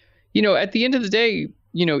 because, at the end of the day,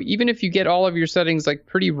 even if you get all of your settings like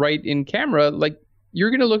pretty right in camera, like you're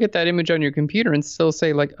going to look at that image on your computer and still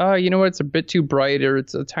say like, oh, you know what, it's a bit too bright, or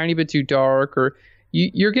it's a tiny bit too dark, or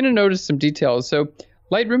you're going to notice some details. So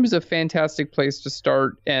Lightroom is a fantastic place to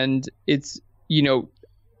start, and it's,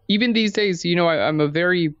 even these days, I'm a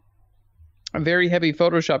very heavy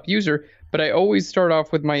Photoshop user, but I always start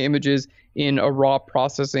off with my images in a raw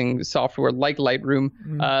processing software like Lightroom.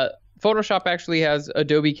 Photoshop actually has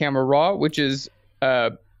Adobe Camera Raw, which is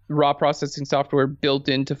raw processing software built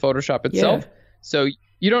into Photoshop itself. Yeah. So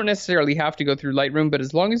you don't necessarily have to go through Lightroom, but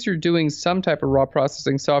as long as you're doing some type of raw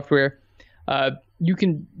processing software, you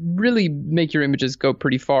can really make your images go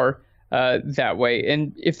pretty far that way.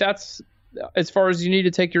 And if that's as far as you need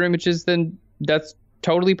to take your images, then that's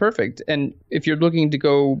totally perfect. And if you're looking to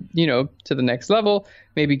go, to the next level,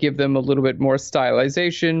 maybe give them a little bit more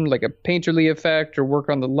stylization, like a painterly effect, or work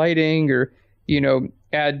on the lighting, or,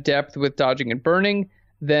 add depth with dodging and burning,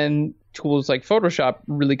 then tools like Photoshop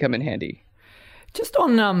really come in handy. Just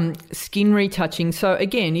on skin retouching, so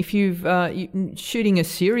again, if you're shooting a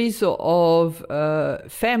series of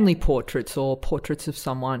family portraits or portraits of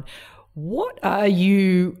someone, what are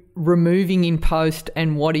you removing in post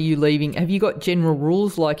and what are you leaving? Have you got general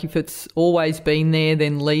rules, like if it's always been there,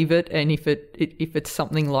 then leave it, and if it's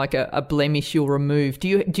something like a blemish, you'll remove?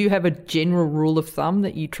 Do you have a general rule of thumb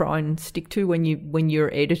that you try and stick to when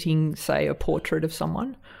you're editing, say, a portrait of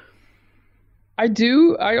someone? I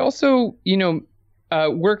do. I also,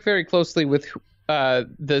 work very closely with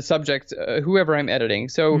the subject, whoever I'm editing.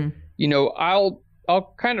 So, I'll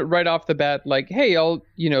kind of right off the bat, like, hey,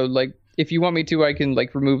 if you want me to, I can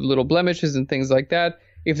remove little blemishes and things like that.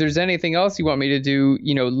 If there's anything else you want me to do,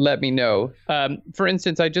 let me know. For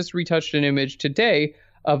instance, I just retouched an image today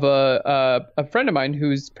of a friend of mine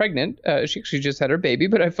who's pregnant. She actually just had her baby,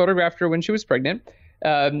 but I photographed her when she was pregnant.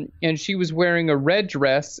 And she was wearing a red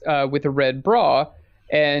dress with a red bra,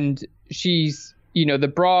 and she's,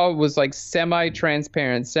 the bra was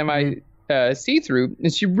semi-transparent, see-through,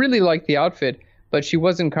 and she really liked the outfit, but she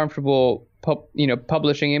wasn't comfortable,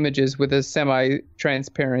 publishing images with a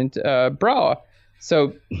semi-transparent bra.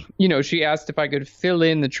 So, she asked if I could fill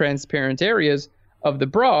in the transparent areas of the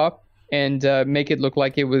bra and make it look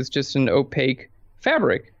like it was just an opaque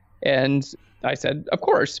fabric. And I said, of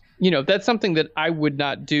course. That's something that I would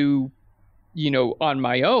not do, on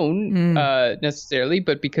my own necessarily,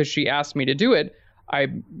 but because she asked me to do it,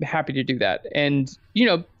 I'm happy to do that. And,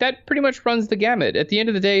 that pretty much runs the gamut. At the end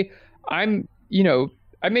of the day, I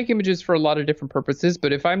make images for a lot of different purposes,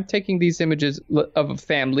 but if I'm taking these images of a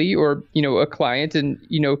family or, a client, and,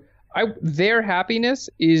 their happiness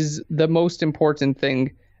is the most important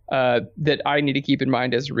thing that I need to keep in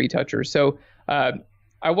mind as a retoucher. So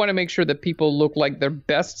I want to make sure that people look like their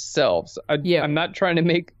best selves. I'm not trying to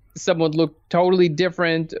make someone look totally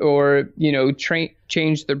different or,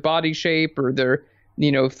 change their body shape or their,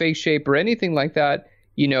 face shape or anything like that.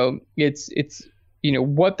 It's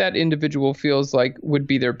what that individual feels like would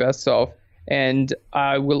be their best self. And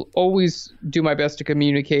I will always do my best to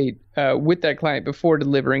communicate with that client before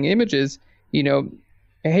delivering images,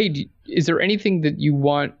 hey, is there anything that you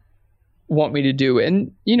want me to do?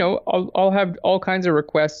 And, I'll have all kinds of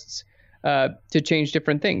requests to change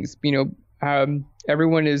different things.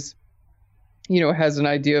 Everyone is, has an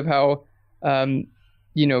idea of how,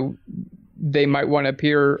 they might want to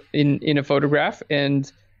appear in a photograph.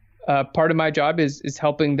 And part of my job is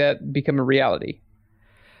helping that become a reality.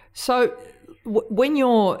 So when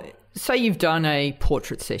say you've done a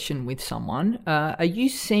portrait session with someone, are you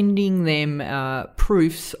sending them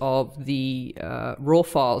proofs of the raw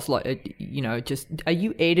files? Are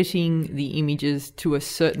you editing the images to a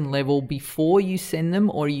certain level before you send them,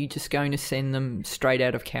 or are you just going to send them straight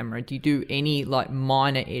out of camera? Do you do any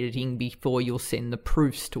minor editing before you'll send the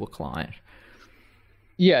proofs to a client?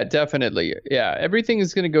 Yeah, definitely. Yeah, everything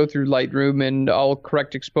is going to go through Lightroom, and I'll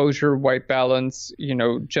correct exposure, white balance,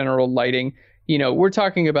 general lighting. We're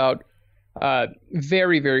talking about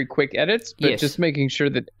very, very quick edits, but just making sure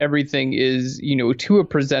that everything is, to a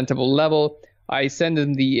presentable level. I send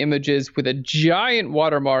them the images with a giant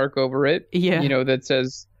watermark over it, that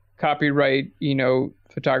says copyright,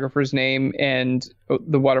 photographer's name, and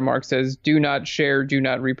the watermark says do not share, do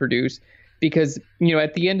not reproduce. Because,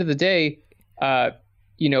 at the end of the day,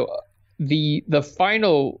 the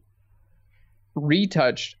final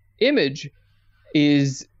retouched image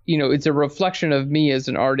is, it's a reflection of me as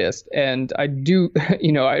an artist. And I do,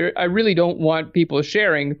 I really don't want people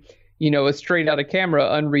sharing, a straight out of camera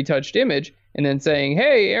unretouched image and then saying,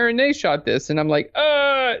 hey, Aaron Ney shot this. And I'm like,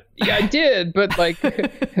 yeah, I did. But we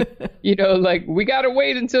got to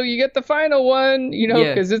wait until you get the final one,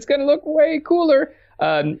 because it's going to look way cooler.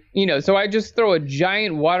 So I just throw a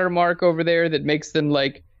giant watermark over there that makes them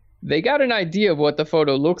they got an idea of what the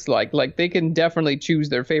photo looks like. They can definitely choose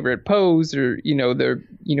their favorite pose or, their,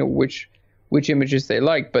 which images they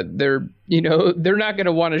like, but they're not going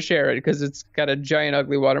to want to share it because it's got a giant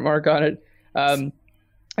ugly watermark on it.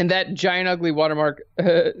 and that giant ugly watermark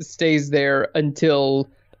stays there until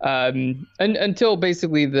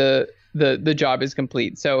basically the job is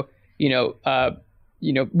complete. So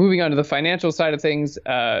moving on to the financial side of things,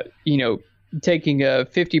 taking a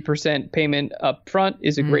 50% payment up front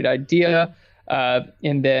is a great idea,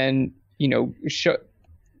 and then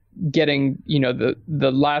getting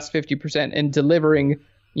the last 50% and delivering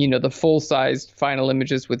the full-sized final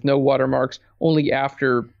images with no watermarks only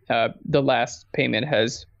after the last payment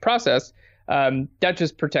has processed. That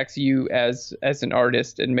just protects you as an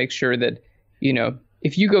artist and makes sure that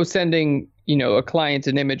if you go sending a client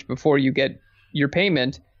an image before you get your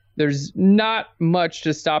payment, there's not much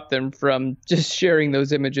to stop them from just sharing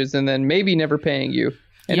those images and then maybe never paying you.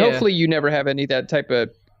 And hopefully you never have any of that type of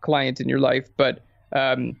client in your life. But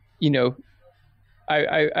I've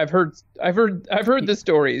heard the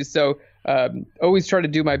stories. So always try to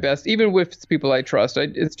do my best, even with people I trust.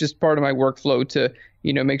 It's just part of my workflow to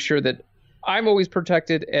make sure that I'm always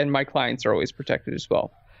protected and my clients are always protected as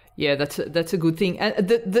well. Yeah, that's a good thing. And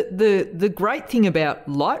the great thing about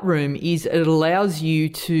Lightroom is it allows you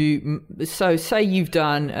to, so say you've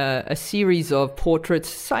done a series of portraits,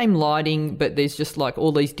 same lighting, but there's just like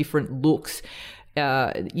all these different looks.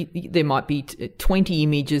 There might be 20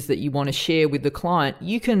 images that you want to share with the client.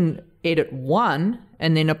 You can edit one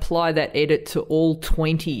and then apply that edit to all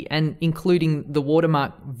 20, and including the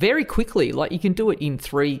watermark very quickly. Like you can do it in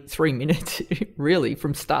three minutes, really,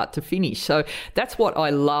 from start to finish. So that's what I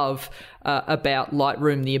love about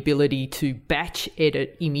Lightroom, the ability to batch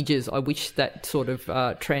edit images. I wish that sort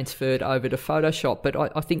of transferred over to Photoshop, but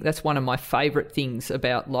I think that's one of my favorite things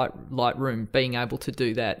about Lightroom, being able to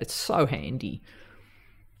do that. It's so handy.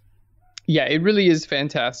 Yeah, it really is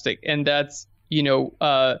fantastic. And that's,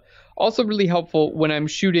 also really helpful when I'm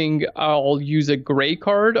shooting. I'll use a gray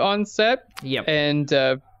card on set. Yep.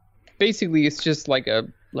 And basically it's just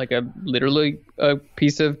literally a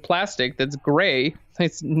piece of plastic that's gray.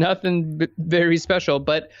 It's nothing very special,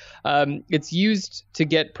 but it's used to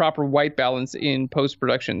get proper white balance in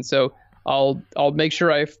post-production. So I'll make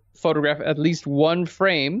sure I photograph at least one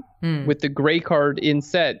frame with the gray card in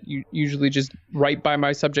set, usually just right by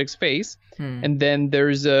my subject's face. And then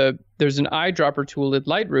there's an eyedropper tool at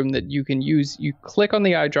Lightroom that you can use. You click on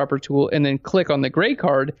the eyedropper tool and then click on the gray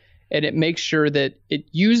card, and it makes sure that it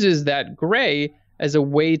uses that gray as a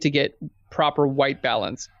way to get proper white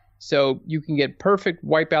balance. So you can get perfect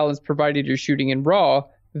white balance provided you're shooting in RAW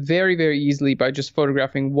very, very easily by just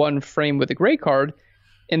photographing one frame with a gray card.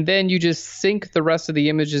 And then you just sync the rest of the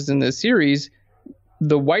images in the series,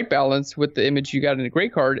 the white balance with the image you got in a gray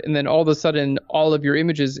card, and then all of a sudden, all of your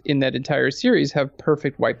images in that entire series have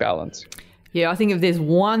perfect white balance. Yeah, I think if there's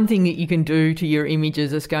one thing that you can do to your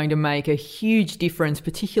images that's going to make a huge difference,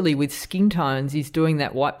 particularly with skin tones, is doing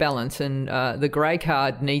that white balance. And the grey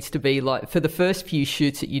card needs to be like, for the first few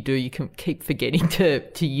shoots that you do, you can keep forgetting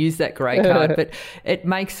to use that grey card, but it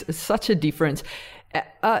makes such a difference.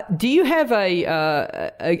 Do you have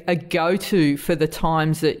a go-to for the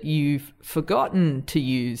times that you've forgotten to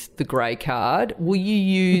use the grey card? Will you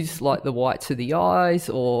use like the whites of the eyes,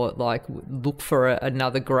 or like look for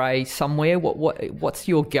another grey somewhere? What's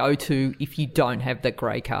your go-to if you don't have that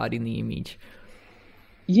grey card in the image?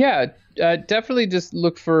 Yeah, definitely just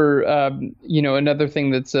look for another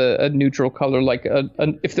thing that's a neutral color. Like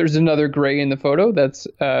if there's another grey in the photo, that's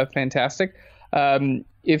fantastic.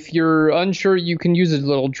 If you're unsure, you can use a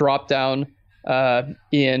little drop down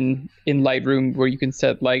in Lightroom where you can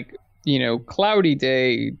set cloudy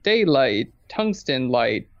day, daylight, tungsten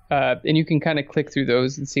light, and you can kind of click through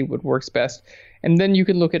those and see what works best. And then you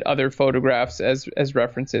can look at other photographs as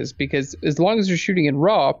references, because as long as you're shooting in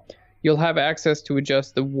RAW, you'll have access to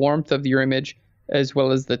adjust the warmth of your image as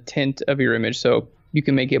well as the tint of your image. So you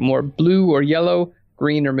can make it more blue or yellow,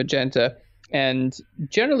 green or magenta. And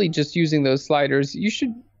generally just using those sliders, you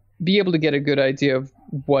should be able to get a good idea of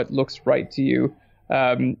what looks right to you,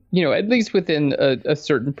 at least within a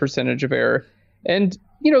certain percentage of error. And,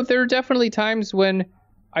 there are definitely times when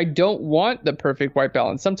I don't want the perfect white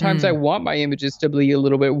balance. Sometimes I want my images to be a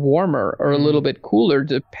little bit warmer or a little bit cooler,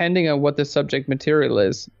 depending on what the subject material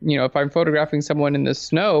is. If I'm photographing someone in the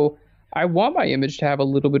snow, I want my image to have a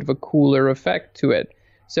little bit of a cooler effect to it.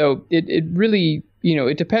 So it really,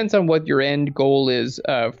 it depends on what your end goal is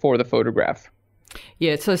for the photograph.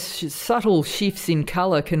 Yeah, so subtle shifts in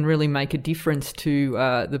colour can really make a difference to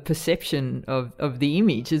the perception of the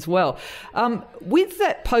image as well. With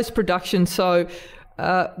that post-production, so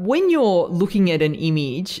when you're looking at an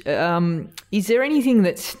image, is there anything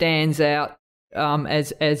that stands out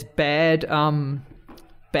as bad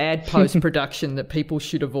post-production that people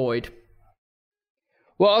should avoid?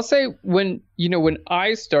 Well, I'll say when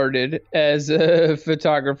I started as a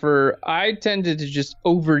photographer, I tended to just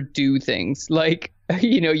overdo things. Like,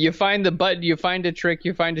 you find the button, you find a trick,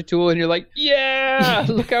 you find a tool, and you're like, yeah,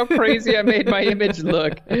 look how crazy I made my image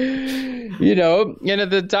look. And at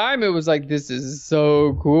the time it was like, this is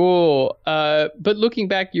so cool. But looking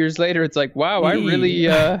back years later, it's like, wow, I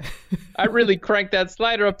really cranked that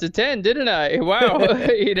slider up to 10, didn't I?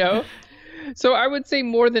 Wow. So I would say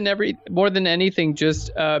more than anything,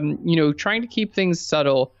 just trying to keep things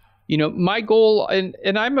subtle. My goal, and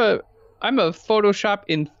I'm a Photoshop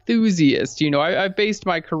enthusiast. I based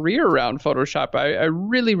my career around Photoshop. I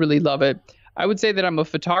really, really love it. I would say that I'm a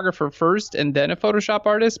photographer first and then a Photoshop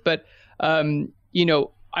artist. But I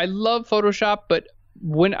love Photoshop. But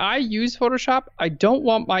when I use Photoshop, I don't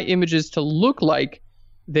want my images to look like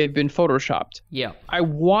they've been Photoshopped. Yeah, I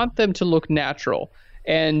want them to look natural,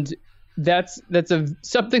 and that's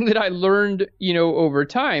something that I learned, over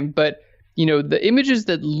time. But, the images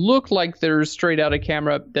that look like they're straight out of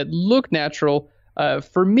camera, that look natural,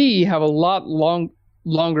 for me, have a lot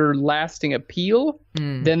longer lasting appeal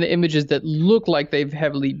than the images that look like they've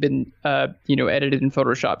heavily been, edited in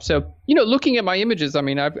Photoshop. So, looking at my images, I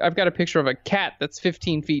mean, I've got a picture of a cat that's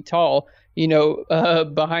 15 feet tall,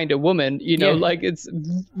 behind a woman, like it's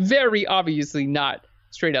very obviously not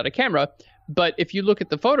straight out of camera. But if you look at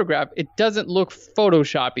the photograph, it doesn't look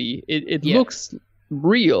Photoshoppy. It looks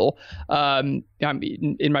real, in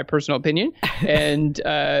my personal opinion. And,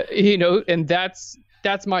 and that's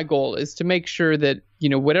my goal, is to make sure that,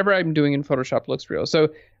 whatever I'm doing in Photoshop looks real. So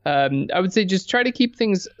I would say just try to keep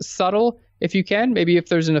things subtle if you can. Maybe if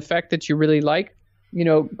there's an effect that you really like,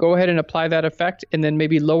 go ahead and apply that effect, and then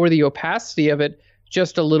maybe lower the opacity of it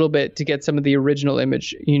just a little bit to get some of the original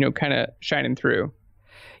image, kind of shining through.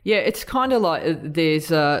 Yeah, it's kind of like there's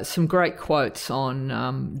some great quotes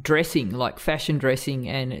on dressing, like fashion dressing,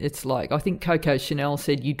 and it's like, I think Coco Chanel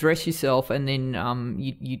said, you dress yourself and then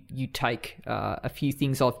you take a few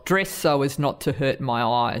things off. Dress so as not to hurt my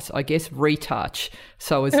eyes. I guess retouch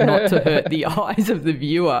so as not to hurt the eyes of the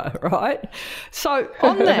viewer, right? So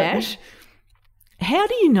on that, how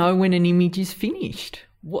do you know when an image is finished?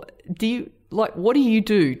 What do you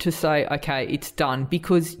do to say, okay, it's done?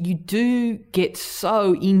 Because you do get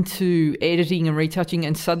so into editing and retouching,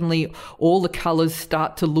 and suddenly all the colours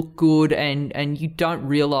start to look good, and you don't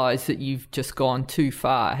realise that you've just gone too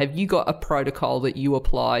far. Have you got a protocol that you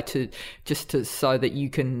apply so that you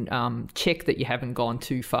can check that you haven't gone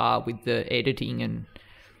too far with the editing? And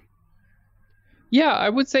yeah, I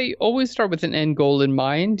would say always start with an end goal in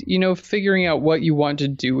mind, figuring out what you want to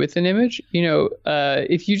do with an image.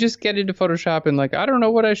 If you just get into Photoshop and like, I don't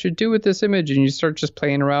know what I should do with this image, and you start just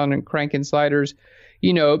playing around and cranking sliders,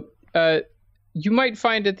 you might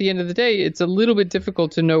find at the end of the day, it's a little bit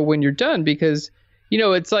difficult to know when you're done, because,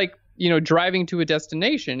 it's like, driving to a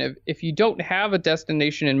destination. If you don't have a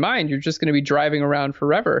destination in mind, you're just going to be driving around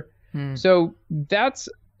forever. So that's,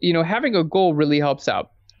 having a goal really helps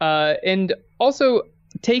out. And also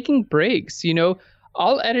taking breaks.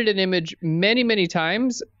 I'll edit an image many, many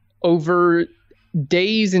times over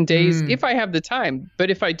days and days if I have the time.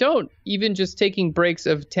 But if I don't, even just taking breaks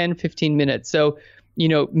of 10, 15 minutes. So,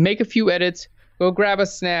 make a few edits, go grab a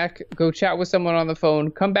snack, go chat with someone on the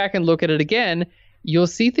phone, come back and look at it again. You'll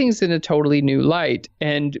see things in a totally new light.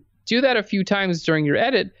 And do that a few times during your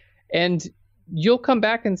edit, and you'll come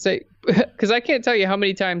back and say, because I can't tell you how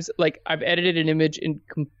many times, like, I've edited an image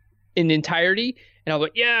in entirety, and I'll be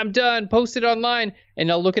like, yeah, I'm done, post it online, and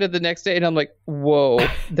I'll look at it the next day and I'm like, whoa,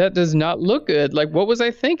 that does not look good. Like, what was I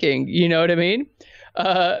thinking? You know what I mean?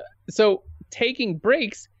 So taking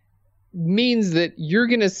breaks means that you're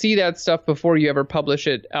going to see that stuff before you ever publish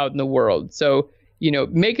it out in the world. So,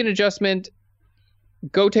 make an adjustment,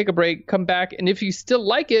 go take a break, come back, and if you still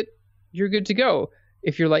like it, you're good to go.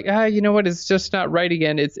 If you're like, you know what, it's just not right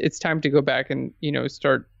again, it's time to go back and,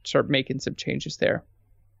 start making some changes there.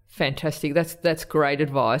 Fantastic. That's great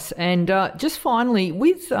advice. And just finally,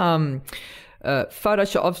 with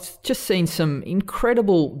Photoshop, I've just seen some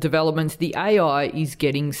incredible developments. The AI is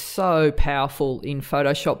getting so powerful in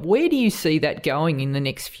Photoshop. Where do you see that going in the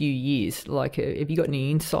next few years? Like, have you got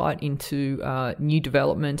any insight into new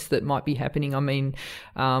developments that might be happening? I mean,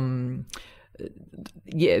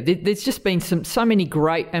 there's just been so many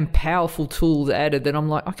great and powerful tools added that I'm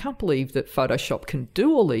like, I can't believe that Photoshop can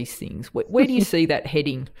do all these things. Where do you see that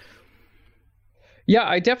heading? Yeah,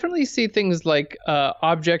 I definitely see things like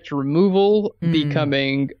object removal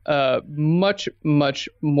becoming much, much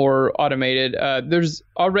more automated. There's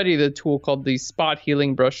already the tool called the Spot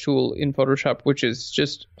Healing Brush tool in Photoshop, which is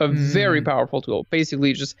just a very powerful tool.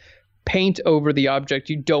 Basically, just paint over the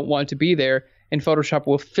object you don't want to be there, and Photoshop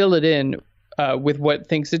will fill it in with what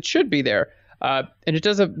thinks it should be there. And it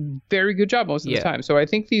does a very good job most of the time. So I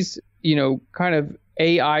think these, kind of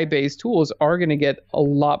AI-based tools are going to get a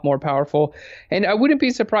lot more powerful. And I wouldn't be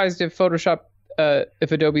surprised if Photoshop,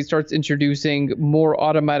 if Adobe starts introducing more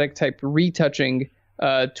automatic type retouching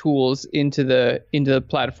tools into the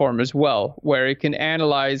platform as well, where it can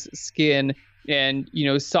analyze skin and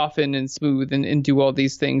soften and smooth and do all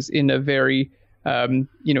these things in a very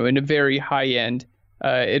high end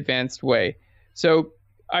advanced way. So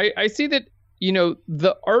I see that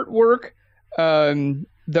the artwork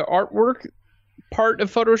part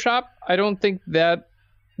of Photoshop, I don't think that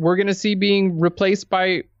we're going to see being replaced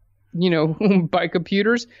by by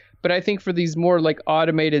computers. But I think for these more like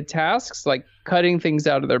automated tasks, like cutting things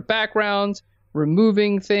out of their backgrounds,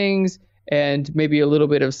 removing things, and maybe a little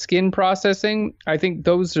bit of skin processing, I think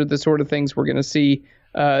those are the sort of things we're going to see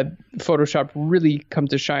Photoshop really come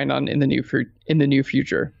to shine on in the near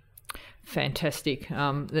future. Fantastic.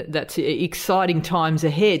 That's exciting times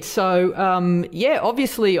ahead. So,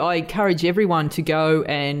 obviously I encourage everyone to go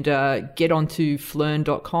and get onto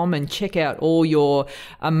Phlearn.com and check out all your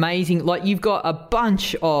amazing, like you've got a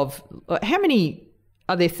bunch of, how many,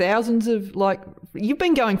 are there thousands of, like, you've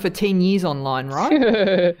been going for 10 years online,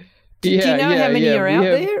 right? Do you know how many are out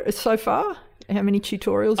there so far? How many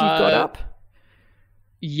tutorials you've got up?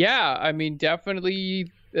 Yeah, I mean,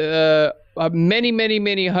 definitely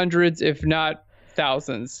many hundreds, if not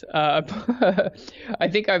thousands. I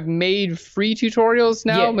think I've made free tutorials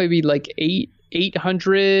now, maybe like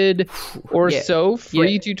 800 or so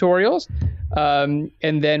free tutorials.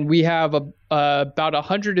 And then we have about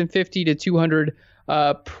 150 to 200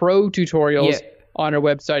 pro tutorials on our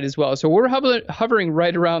website as well. So we're hovering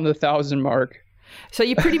right around the 1,000 mark. So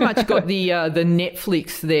you pretty much got the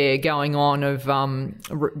Netflix there going on of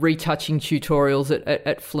retouching tutorials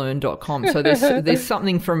at Phlearn.com. So there's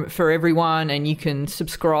something for everyone, and you can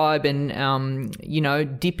subscribe and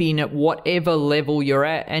dip in at whatever level you're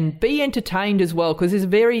at and be entertained as well, because it's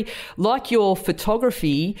very, like your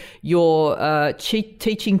photography, your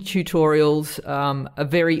teaching tutorials are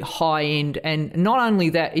very high end, and not only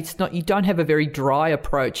that, you don't have a very dry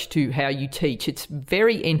approach to how you teach. It's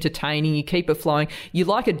very entertaining. You keep it flowing. You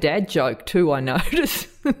like a dad joke too, I notice.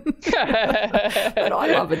 But I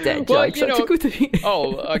love a dad joke, so it's a good thing.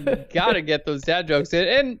 I gotta get those dad jokes in,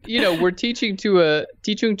 and we're teaching to a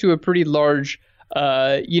pretty large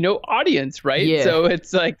audience, right? Yeah. So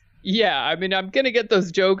it's like, I mean, I'm gonna get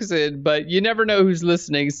those jokes in, but you never know who's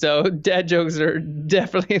listening, so dad jokes are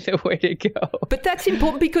definitely the way to go. But that's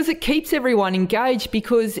important because it keeps everyone engaged,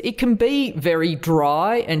 because it can be very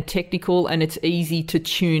dry and technical and it's easy to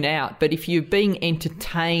tune out. But if you're being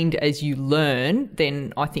entertained as you learn,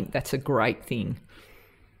 then I think that's a great thing.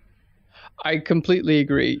 I completely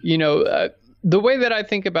agree. The way that I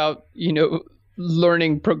think about,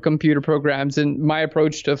 learning computer programs and my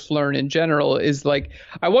approach to Phlearn in general is like,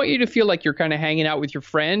 I want you to feel like you're kind of hanging out with your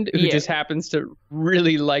friend who just happens to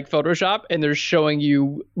really like Photoshop, and they're showing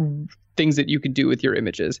you things that you can do with your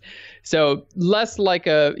images. So less like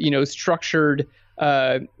a, structured,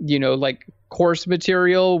 like course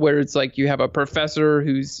material where it's like you have a professor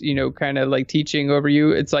who's, kind of like teaching over you.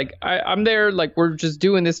 It's like, I'm there, like, we're just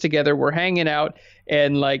doing this together. We're hanging out,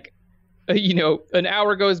 and like, an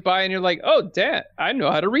hour goes by and you're like, oh, damn, I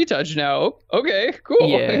know how to retouch now. Okay, cool.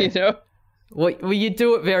 Yeah. Well, you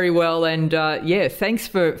do it very well. And thanks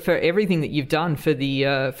for everything that you've done for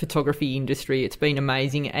the photography industry. It's been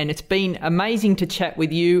amazing. And it's been amazing to chat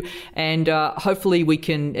with you. And hopefully we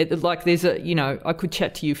can, I could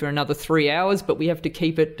chat to you for another 3 hours, but we have to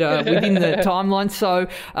keep it within the timeline. So,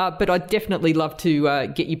 but I'd definitely love to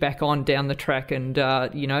get you back on down the track and,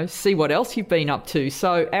 see what else you've been up to.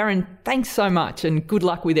 So, Aaron, thanks so much and good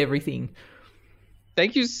luck with everything.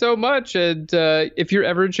 Thank you so much. And if you're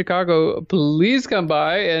ever in Chicago, please come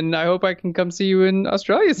by. And I hope I can come see you in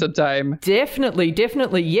Australia sometime. Definitely.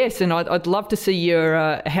 Yes. And I'd love to see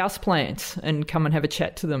your houseplants and come and have a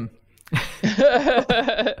chat to them.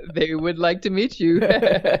 They would like to meet you.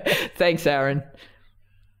 Thanks, Aaron.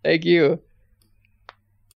 Thank you.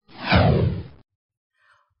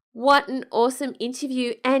 What an awesome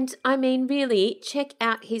interview. And I mean, really, check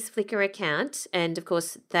out his Flickr account. And of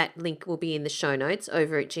course, that link will be in the show notes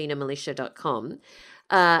over at ginamilicia.com.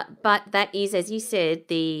 But that is, as you said,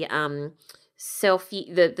 the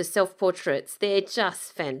self-portraits. They're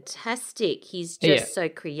just fantastic. He's just so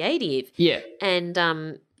creative. Yeah. And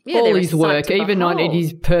all his work, even on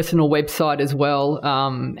his personal website as well,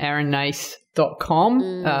 Aaron Nace.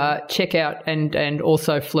 check out and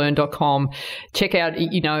also Flern.com. Check out,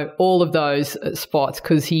 all of those spots,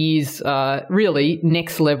 because he is really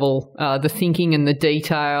next level, the thinking and the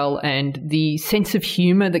detail and the sense of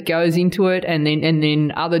humor that goes into it, and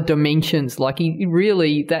then other dimensions, like he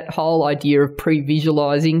really, that whole idea of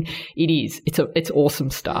pre-visualizing, it's awesome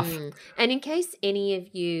stuff. And in case any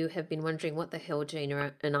of you have been wondering what the hell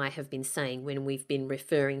Gina and I have been saying when we've been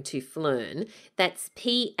referring to Flern, that's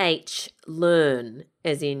PH Learn,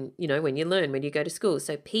 as in, when you learn, when you go to school.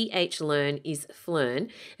 So PH Learn is Flern.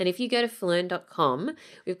 And if you go to Flern.com,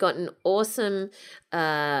 we've got an awesome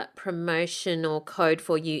promotional code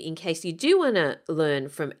for you in case you do want to learn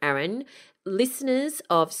from Aaron. Listeners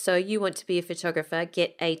of So You Want to Be a Photographer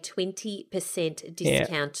get a 20%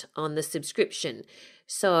 discount on the subscription.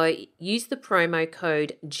 So use the promo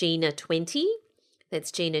code GINA20.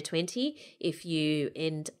 That's Gina20 if you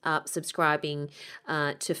end up subscribing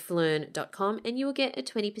to Flern.com, and you will get a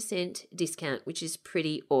 20% discount, which is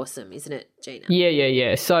pretty awesome, isn't it, Gina?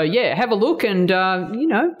 Yeah. So, have a look and,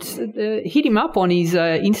 hit him up on his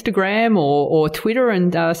Instagram or Twitter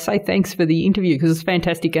and say thanks for the interview, because it's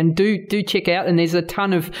fantastic. And do check out, and there's a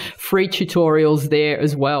ton of free tutorials there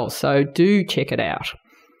as well. So do check it out.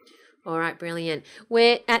 All right, brilliant.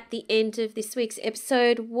 We're at the end of this week's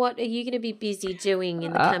episode. What are you going to be busy doing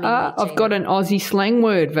in the coming week, I've got an Aussie slang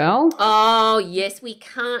word, Val. Oh, yes, we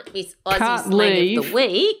can't miss Aussie slang of the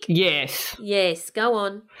week. Yes, go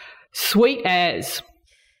on. Sweet as.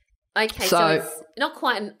 Okay, so it's not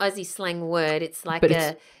quite an Aussie slang word. It's like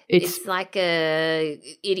it's like a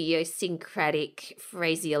idiosyncratic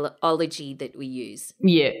phraseology that we use.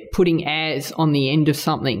 Yeah, putting as on the end of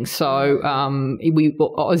something. So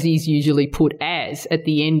Aussies usually put as at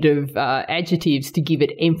the end of adjectives to give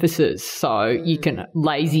it emphasis. So you can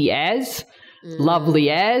lazy as, lovely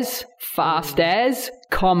as, fast as,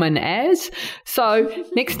 common as. So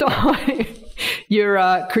next time you're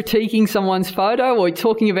critiquing someone's photo or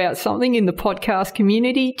talking about something in the podcast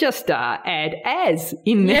community, just add as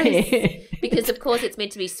in there. Yes, because of course it's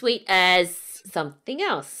meant to be sweet as something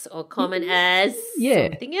else or common as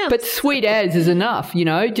something else. But sweet as is enough,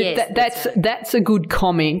 Yes, that's a good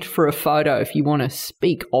comment for a photo if you want to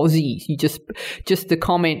speak Aussie. You just the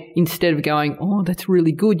comment, instead of going, oh, that's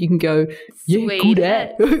really good, you can go, sweet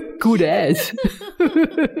good as.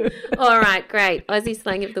 All right, great. Aussie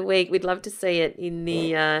slang of the week. We'd love to see it in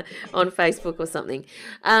the on Facebook or something.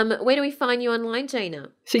 Where do we find you online, Gina?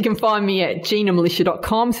 So you can find me at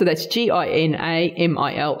ginamilicia.com. So that's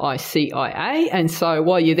GINAMILICIA. And so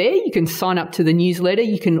while you're there, you can sign up to the newsletter.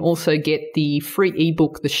 You can also get the free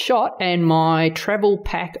ebook, The Shot, and my travel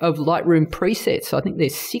pack of Lightroom presets. So I think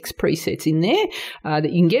there's 6 presets in there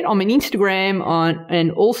that you can get. I'm on Instagram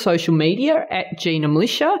and all social media at Gina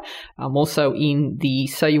Milicia. I'm also in the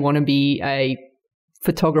So You Want to Be a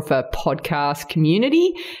Photographer podcast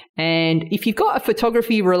community. And if you've got a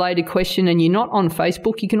photography related question and you're not on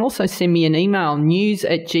Facebook, you can also send me an email,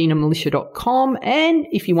 news@ginamilicia.com. And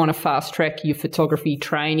if you want to fast track your photography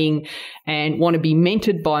training and want to be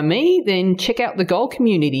mentored by me, then check out the Gold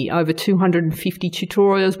community. Over 250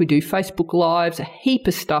 tutorials. We do Facebook Lives, a heap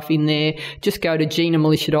of stuff in there. Just go to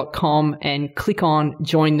ginamilicia.com and click on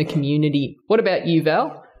join the community. What about you,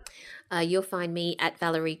 Val? You'll find me at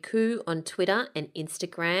Valerie Khoo on Twitter and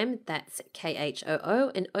Instagram. That's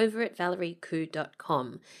KHOO, and over at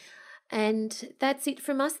valeriekoo.com. And that's it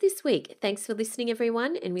from us this week. Thanks for listening,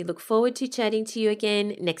 everyone, and we look forward to chatting to you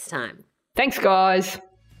again next time. Thanks, guys.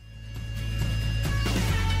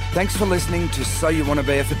 Thanks for listening to So You Want to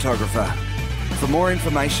Be a Photographer. For more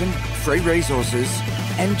information, free resources,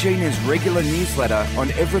 and Gina's regular newsletter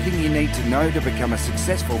on everything you need to know to become a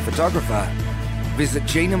successful photographer, visit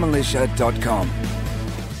GinaMilicia.com.